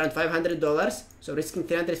 it's around $500. So risking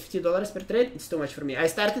 $350 per trade, it's too much for me. I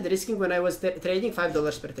started risking when I was trading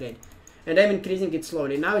 $5 per trade, and I'm increasing it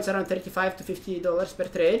slowly. Now it's around $35 to $50 per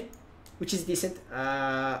trade, which is decent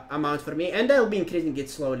amount for me, and I'll be increasing it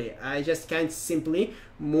slowly. I just can't simply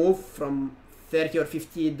move from $30 or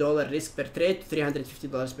 $50 risk per trade to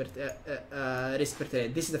 $350 per risk per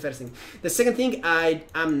trade. This is the first thing. The second thing, I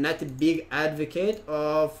am not a big advocate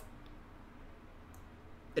of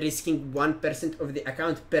risking 1% of the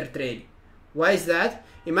account per trade. Why is that?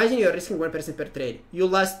 Imagine you're risking 1% per trade. You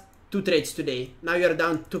lost 2 trades today. Now you're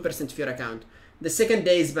down 2% of your account. The second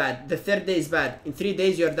day is bad. The third day is bad. In 3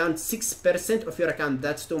 days, you're down 6% of your account.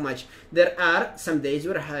 That's too much. There are some days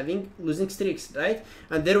you're having losing streaks, right?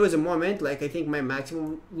 And there was a moment, like I think my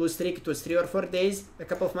maximum lose streak, it was 3 or 4 days a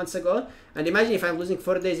couple of months ago. And imagine if I'm losing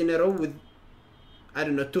 4 days in a row with, I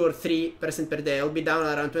don't know, 2 or 3% per day. I'll be down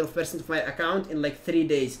around 12% of my account in like 3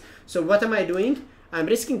 days. So what am I doing? I'm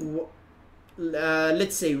risking,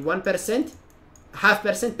 let's say 1%,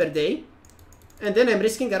 0.5% per day. And then I'm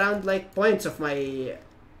risking around like points of my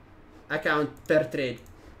account per trade.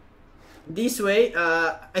 This way,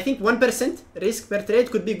 I think 1% risk per trade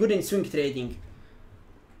could be good in swing trading.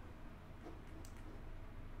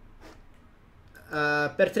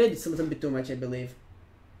 Per trade, it's a little bit too much, I believe.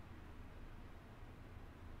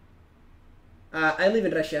 I live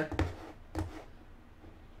in Russia.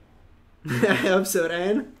 I hope so,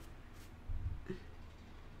 Ryan.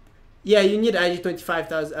 Yeah, you need IG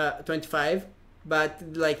 25, but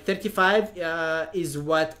like 35 is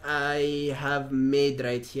what I have made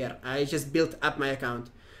right here. I just built up my account.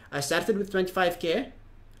 I started with 25k.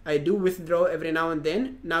 I do withdraw every now and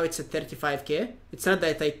then. Now it's at 35k. It's not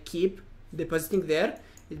that I keep depositing there.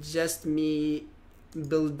 It's just me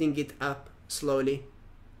building it up slowly.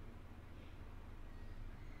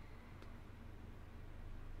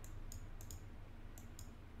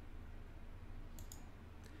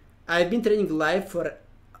 I've been trading live for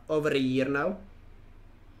over a year now.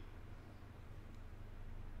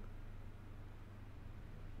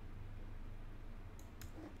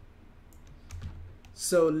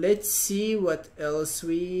 So let's see what else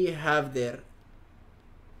we have there.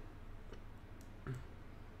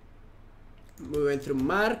 We went through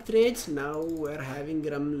Mark trades. Now we're having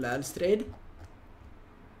Ramlal's trade.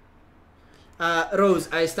 Rose,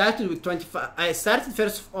 I started with 25. I started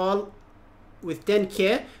first of all with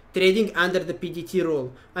 10k trading under the PDT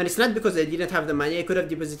rule, and it's not because I didn't have the money. I could have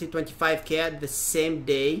deposited 25k the same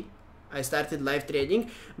day I started live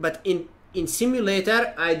trading, but in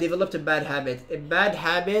simulator I developed a bad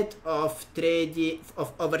habit of trading,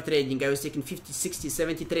 of over trading. I was taking 50, 60,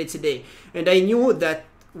 70 trades a day, and I knew that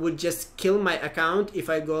would just kill my account if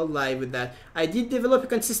I go live with that. I did develop a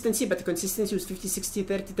consistency, but the consistency was 50, 60,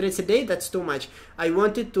 30 trades a day. That's too much. I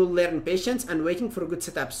wanted to learn patience and waiting for a good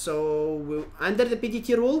setup. So under the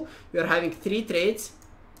PDT rule, we are having 3 trades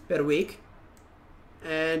per week.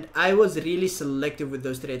 And I was really selective with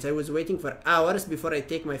those trades. I was waiting for hours before I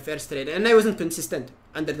take my first trade, and I wasn't consistent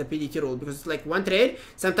under the PDT rule because it's like one trade,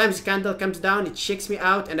 sometimes the candle comes down, it shakes me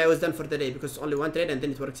out, and I was done for the day because it's only one trade and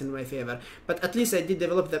then it works in my favor. But at least I did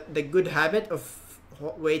develop the good habit of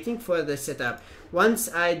waiting for the setup.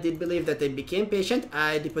 Once I did believe that I became patient,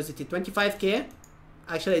 I deposited 25k.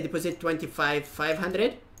 Actually, I deposited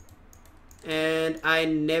 25,500, and I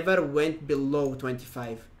never went below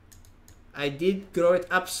 25. I did grow it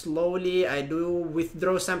up slowly. I do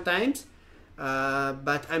withdraw sometimes,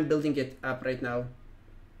 but I'm building it up right now.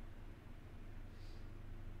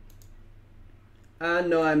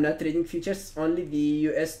 No, I'm not trading futures, only the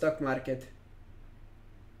US stock market.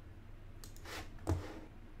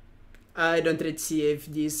 I don't trade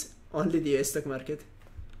CFDs, only the US stock market.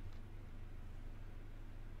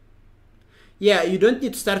 Yeah, you don't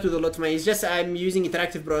need to start with a lot of money. It's just I'm using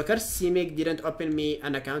Interactive Brokers. CMEG didn't open me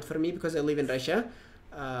an account for me because I live in Russia.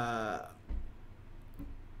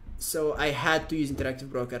 So I had to use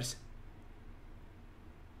Interactive Brokers.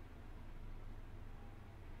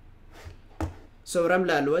 So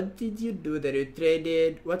Ramlal, what did you do there? You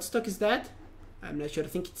traded, what stock is that? I'm not sure. I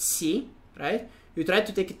think it's C, right? You tried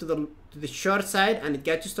to take it to the short side and it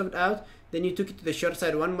got you stopped out. Then you took it to the short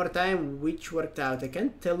side one more time, which worked out. I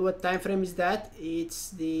can't tell what time frame is that.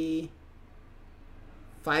 It's the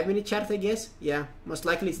 5-minute chart, I guess. Yeah, most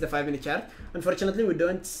likely it's the 5-minute chart. Unfortunately, we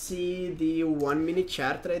don't see the 1-minute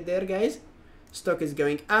chart right there, guys. Stock is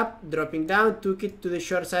going up, dropping down, took it to the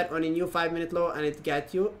short side on a new 5-minute low, and it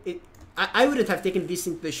got you. I wouldn't have taken this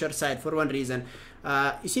into the short side for one reason.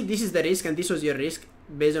 You see, this is the risk, and this was your risk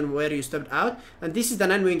based on where you stopped out, and this is the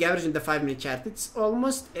non-moving average in the 5-minute chart. It's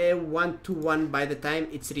almost a 1-to-1 by the time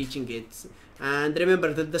it's reaching it. And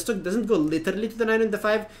remember that the stock doesn't go literally to the 9 and the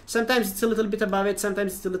 5. Sometimes it's a little bit above it,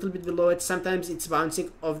 sometimes it's a little bit below it, sometimes it's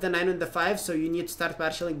bouncing off the 9 and the 5, so you need to start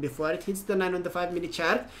partialing before it hits the 9 on the 5-minute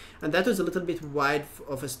chart. And that was a little bit wide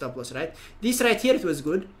of a stop loss, right? This right here, it was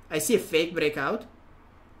good. I see a fake breakout.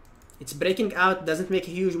 It's breaking out, doesn't make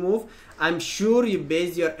a huge move. I'm sure you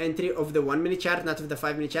based your entry of the 1-minute chart, not of the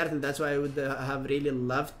 5-minute chart, and that's why I would have really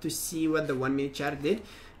loved to see what the 1-minute chart did.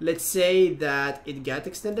 Let's say that it got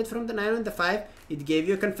extended from the 9 on the 5. It gave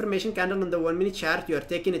you a confirmation candle on the 1-minute chart. You are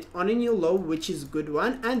taking it on a new low, which is good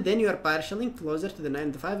one, and then you are partialing closer to the 9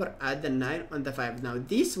 on the 5 or at the 9 on the 5. Now,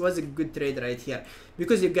 this was a good trade right here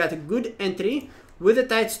because you got a good entry with a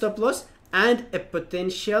tight stop loss and a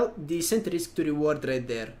potential decent risk to reward right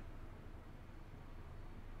there.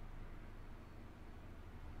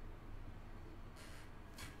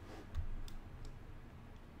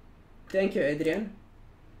 Thank you, Adrian.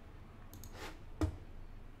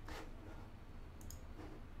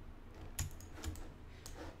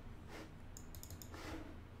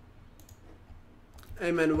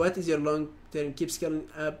 Hey man, what is your long term? Keep scaling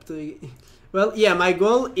up to... Well, yeah, my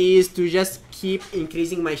goal is to just keep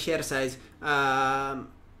increasing my share size.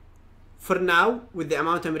 For now, with the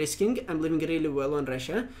amount I'm risking, I'm living really well on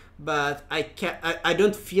Russia, but I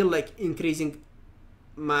don't feel like increasing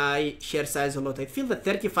my share size a lot. I feel that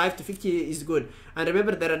 35 to 50 is good. And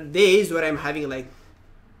remember, there are days where I'm having like,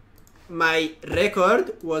 my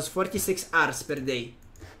record was 46 hours per day.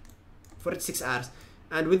 46 hours.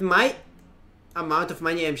 And with my amount of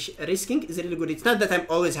money I'm risking is really good. It's not that I'm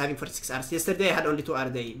always having 46 hours. Yesterday I had only 2-hour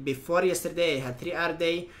day. Before yesterday I had 3-hour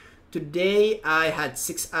day. Today I had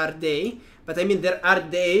 6-hour day. But I mean, there are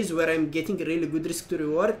days where I'm getting really good risk to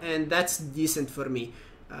reward, and that's decent for me.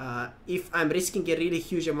 If I'm risking a really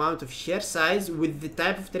huge amount of share size with the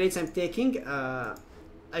type of trades I'm taking,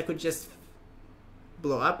 I could just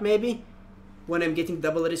blow up maybe. when I'm getting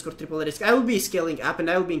double risk or triple risk, I will be scaling up and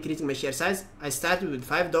I will be increasing my share size. I started with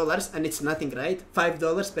 $5 and it's nothing, right?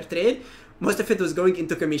 $5 per trade. Most of it was going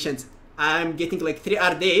into commissions. I'm getting like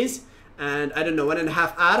 3R days and I don't know,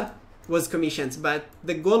 1.5 hour was commissions, but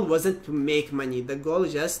the goal wasn't to make money. The goal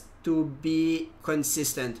is just to be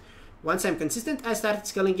consistent. Once I'm consistent, I started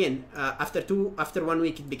scaling in. After 1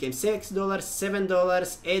 week, it became $6, $7,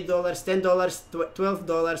 $8, $10, $12,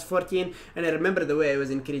 $14, and I remember the way I was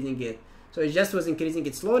increasing it. So it just was increasing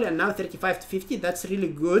it slowly, and now 35 to 50, that's really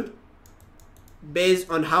good based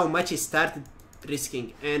on how much I started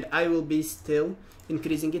risking. And I will be still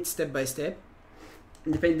increasing it step by step,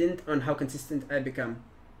 dependent on how consistent I become.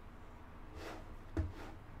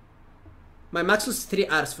 My max was 3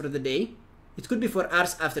 hours for the day. It could be 4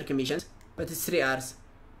 hours after commissions, but it's 3 hours.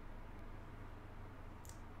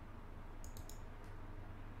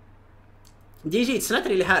 DG, it's not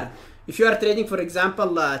really hard. If you are trading, for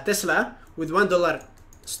example, Tesla with $1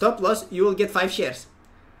 stop loss, you will get 5 shares.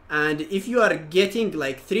 And if you are getting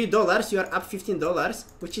like $3, you are up $15,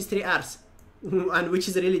 which is 3 hours. And which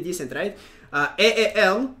is really decent, right?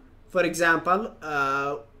 AAL, for example,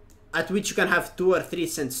 at which you can have 2 or 3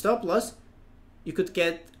 cent stop loss, you could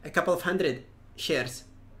get a couple of 100 shares.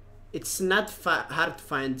 It's not hard to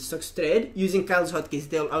find stocks to trade. Using Kyle's hotkeys,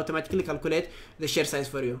 they'll automatically calculate the share size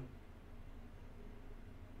for you.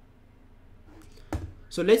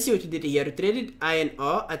 So let's see what you did here. You traded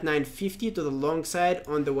INO at 950 to the long side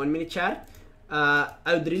on the 1 minute chart.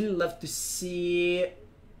 I would really love to see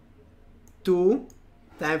 2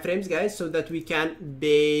 time frames, guys, so that we can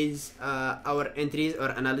base our entries or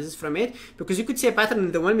analysis from it, because you could see a pattern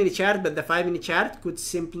in the 1 minute chart, but the 5 minute chart could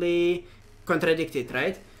simply contradict it,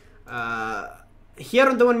 right? Here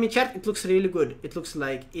on the 1 minute chart, it looks really good. It looks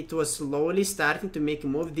like it was slowly starting to make a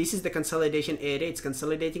move. This is the consolidation area. It's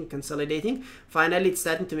consolidating. Finally, it's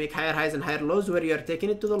starting to make higher highs and higher lows, where you are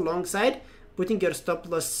taking it to the long side, putting your stop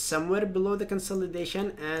loss somewhere below the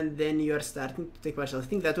consolidation, and then you are starting to take partial. I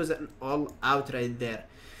think that was an all out right there.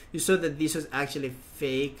 You saw that this was actually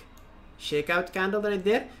fake shakeout candle right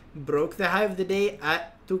there, broke the high of the day,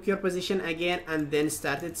 took your position again, and then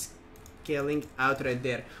started scaling out right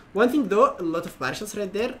there. One thing though, a lot of partials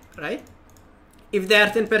right there, right? If they are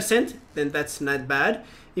 10%, then that's not bad.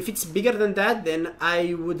 If it's bigger than that, then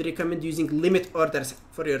I would recommend using limit orders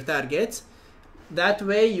for your targets. That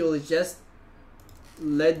way you'll just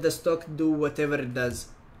let the stock do whatever it does,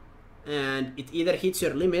 and it either hits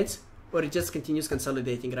your limits or it just continues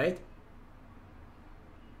consolidating, right?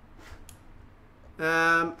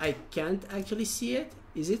 I can't actually see it.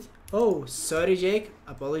 Is it? Oh, sorry, Jake.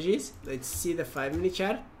 Apologies. Let's see the 5 minute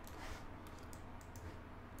chart.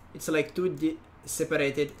 It's like 2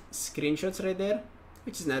 separated screenshots right there,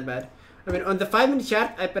 which is not bad. I mean, on the 5 minute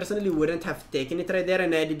chart, I personally wouldn't have taken it right there,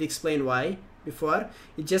 and I did explain why before.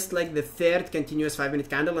 It's just like the 3rd continuous 5 minute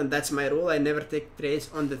candle, and that's my rule. I never take trades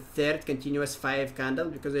on the 3rd continuous 5 candle,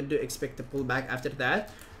 because I do expect a pullback after that.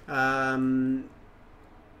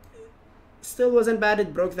 Still wasn't bad.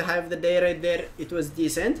 It broke the high of the day right there. It was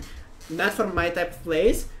decent. Not for my type of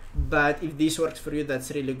plays, but if this works for you, that's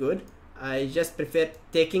really good. I just prefer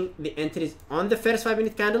taking the entries on the first 5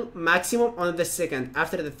 minute candle, maximum on the 2nd.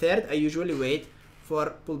 After the 3rd, I usually wait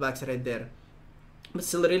for pullbacks right there. But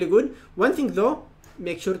still really good. One thing though,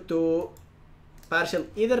 make sure to partial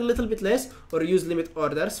either a little bit less or use limit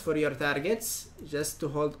orders for your targets, just to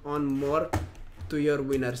hold on more to your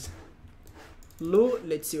winners. Lou,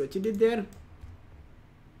 let's see what you did there.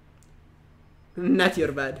 Not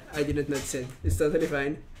your bad. I did not notice it. It's totally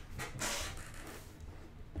fine.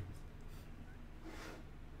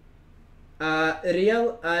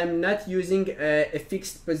 Real, I'm not using a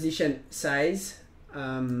fixed position size.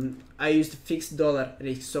 I used fixed dollar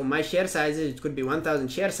risk. So my share sizes, it could be 1000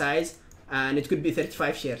 share size, and it could be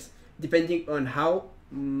 35 shares, depending on how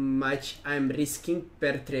much I'm risking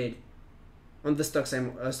per trade on the stock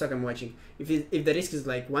I'm watching. If the risk is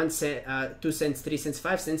like 1 cent, 2 cents, 3 cents,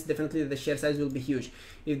 5 cents, definitely the share size will be huge.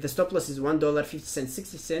 If the stop loss is $1, 50 cents,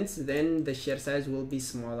 60 cents, then the share size will be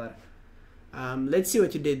smaller. Let's see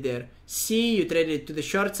what you did there. See, you traded to the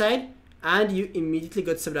short side and you immediately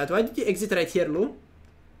got subbed out. Why did you exit right here, Lou?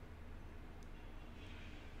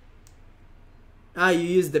 You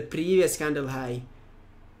used the previous candle high.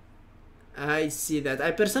 I see that.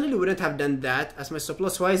 I personally wouldn't have done that as my stop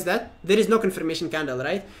loss. Why is that? There is no confirmation candle,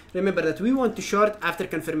 right? Remember that we want to short after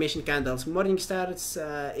confirmation candles. Morning stars,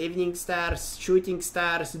 evening stars, shooting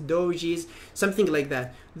stars, dojis, something like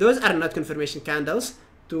that. Those are not confirmation candles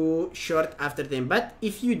to short after them. But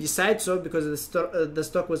if you decide so, because the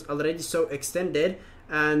stock was already so extended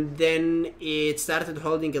and then it started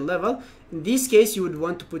holding a level. In this case, you would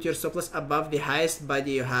want to put your stop loss above the highest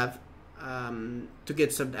body you have to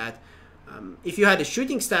get stopped at. If you had a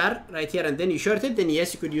shooting star right here and then you shorted, then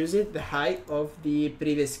yes, you could use it the high of the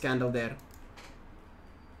previous candle there.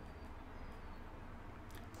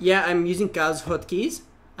 Yeah, I'm using Cal's hotkeys.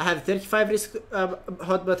 I have 35 risk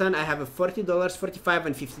hot button. I have a $40, $45,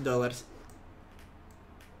 and $50.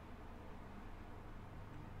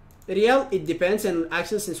 Real, it depends, and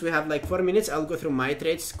actually since we have like 4 minutes, I'll go through my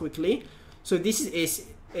trades quickly. So this is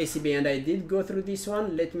ACB, and I did go through this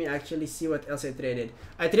one. Let me actually see what else I traded.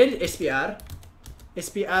 I traded SPR.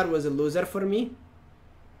 SPR was a loser for me.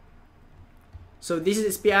 So this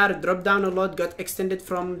is SPR, dropped down a lot, got extended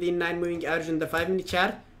from the 9 moving average on the 5-minute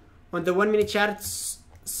chart. On the 1-minute chart,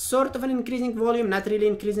 sort of an increasing volume, not really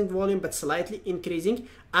increasing volume, but slightly increasing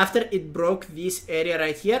after it broke this area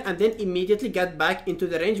right here, and then immediately got back into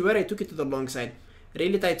the range where I took it to the long side.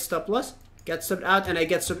 Really tight stop loss, got stopped out, and I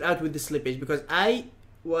got stopped out with the slippage because I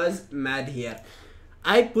was mad here.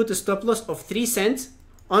 I put a stop loss of 3 cents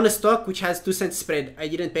on a stock which has 2 cents spread. I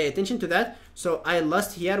didn't pay attention to that, so I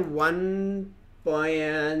lost here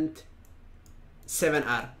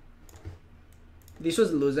 1.7R. This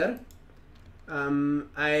was a loser.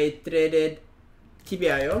 I traded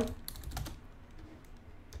TBIO.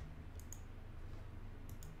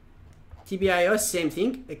 TBIO, same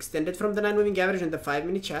thing, extended from the 9 moving average on the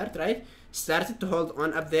 5-minute chart, right? Started to hold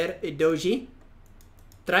on up there, a doji.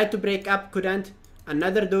 Tried to break up, couldn't.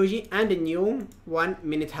 Another doji and a new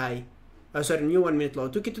 1-minute high. Sorry, new 1-minute low.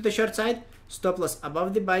 Took it to the short side, stop loss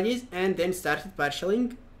above the bodies, and then started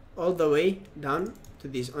partialing all the way down to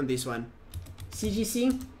this on this one.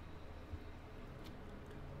 CGC,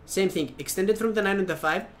 same thing, extended from the 9 on the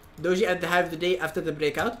 5, doji at the high of the day after the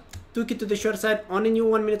breakout, took it to the short side on a new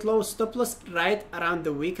 1-minute low, stop loss right around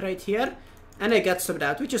the wick right here, and I got stopped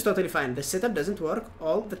out, which is totally fine. The setup doesn't work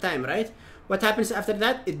all the time, right? What happens after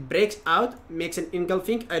that? It breaks out, makes an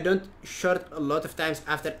engulfing. I don't short a lot of times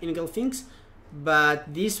after engulfings,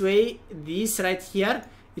 but this way, this right here,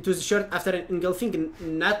 it was short after an engulfing,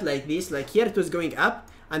 not like this. Like here it was going up,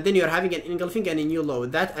 and then you're having an engulfing and a new low.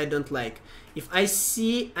 That I don't like. If I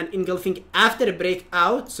see an engulfing after a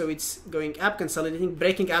breakout, so it's going up, consolidating,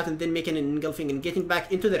 breaking out, and then making an engulfing and getting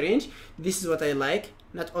back into the range, this is what I like.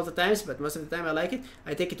 Not all the times, but most of the time I like it.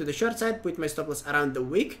 I take it to the short side, put my stop loss around the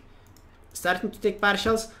wick, starting to take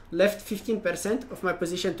partials, left 15% of my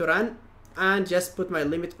position to run, and just put my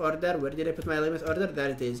limit order. Where did I put my limit order? There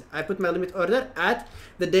it is. I put my limit order at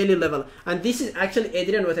the daily level. And this is actually,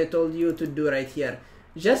 Adrian, what I told you to do right here.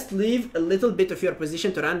 Just leave a little bit of your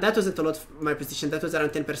position to run. That wasn't a lot of my position. That was around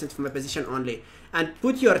 10% of my position only. And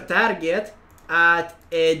put your target at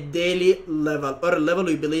a daily level, or a level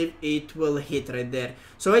you believe it will hit right there.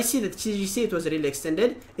 So I see that CGC, it was really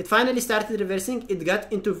extended. It finally started reversing. It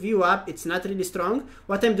got into view up. It's not really strong.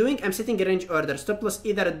 What I'm doing, I'm setting a range order. Stop loss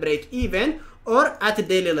either at break even or at a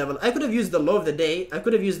daily level. I could have used the low of the day. I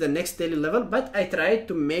could have used the next daily level, but I tried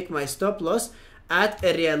to make my stop loss at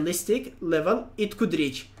a realistic level it could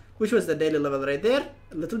reach, which was the daily level right there,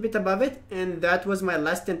 a little bit above it, and that was my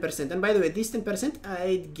last 10%. And by the way, this 10%,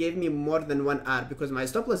 it gave me more than 1 hour, because my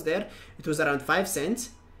stop loss there, it was around 5 cents,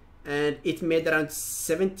 and it made around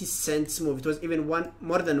 70 cents move. It was even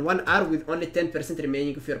more than 1 hour with only 10%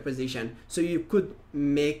 remaining of your position. So you could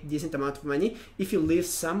make decent amount of money if you leave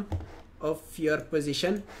some of your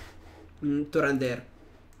position to run there.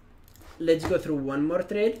 Let's go through one more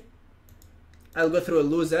trade. I'll go through a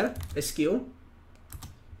loser, SQ,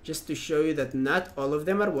 just to show you that not all of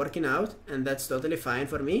them are working out, and that's totally fine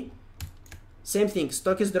for me. Same thing,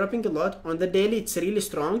 stock is dropping a lot. On the daily, it's really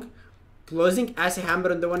strong. Closing as a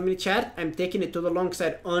hammer on the 1-minute chart. I'm taking it to the long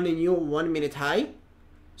side on a new 1-minute high.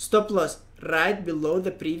 Stop loss right below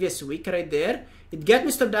the previous wick right there. It got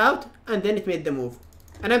me stopped out, and then it made the move.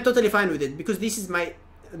 And I'm totally fine with it, because these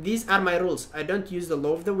are my rules. I don't use the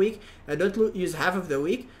low of the week. I don't use half of the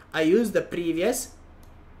week. I use the previous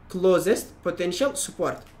closest potential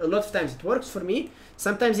support. A lot of times it works for me.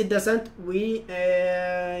 Sometimes it doesn't.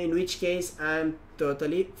 In which case I'm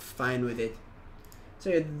totally fine with it.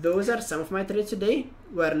 So those are some of my trades today.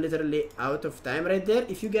 We're literally out of time right there.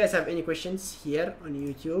 If you guys have any questions here on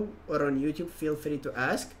YouTube or on YouTube, feel free to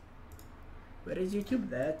ask. Where is YouTube?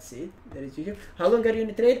 That's it. There is YouTube. How long are you in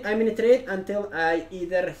a trade? I'm in a trade until I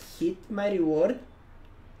either hit my reward,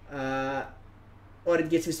 or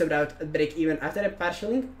it gets me stopped out at break even after a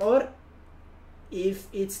partialing, or if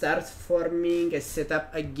it starts forming a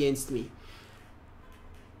setup against me.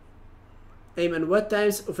 Ayman, what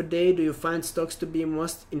times of a day do you find stocks to be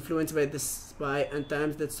most influenced by the SPY, and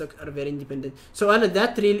times that stocks are very independent? So Anna,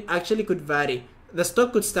 that really actually could vary. the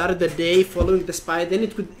stock could start the day following the SPY, then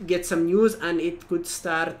it could get some news and it could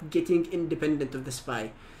start getting independent of the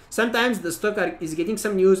SPY. Sometimes the stock is getting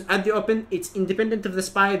some news at the open, it's independent of the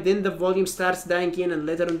SPY, then the volume starts dying in, and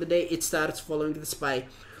later in the day it starts following the SPY.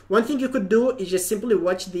 One thing you could do is just simply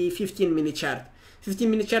watch the 15-minute chart.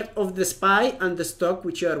 15-minute chart of the SPY and the stock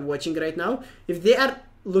which you are watching right now. If they are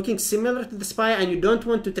looking similar to the SPY and you don't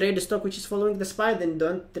want to trade the stock which is following the SPY, then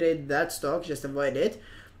don't trade that stock, just avoid it.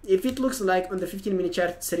 If it looks like on the 15-minute chart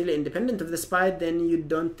it's really independent of the SPY, then you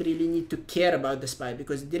don't really need to care about the SPY,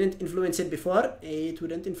 because it didn't influence it before, it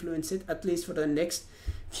wouldn't influence it at least for the next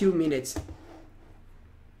few minutes.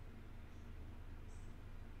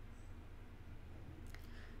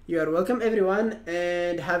 You are welcome, everyone,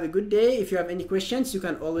 and have a good day. If you have any questions, you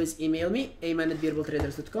can always email me,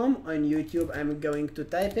 ayman@beerbultraders.com. On YouTube, I'm going to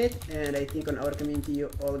type it, and I think on our community, you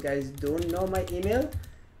all guys don't know my email.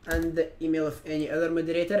 And the email of any other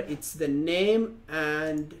moderator, it's the name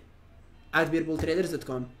and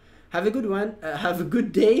 @beerbultraders.com. Have a good one. Have a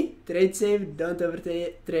good day. Trade safe. Don't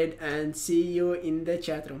overtrade. And see you in the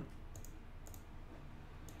chat room.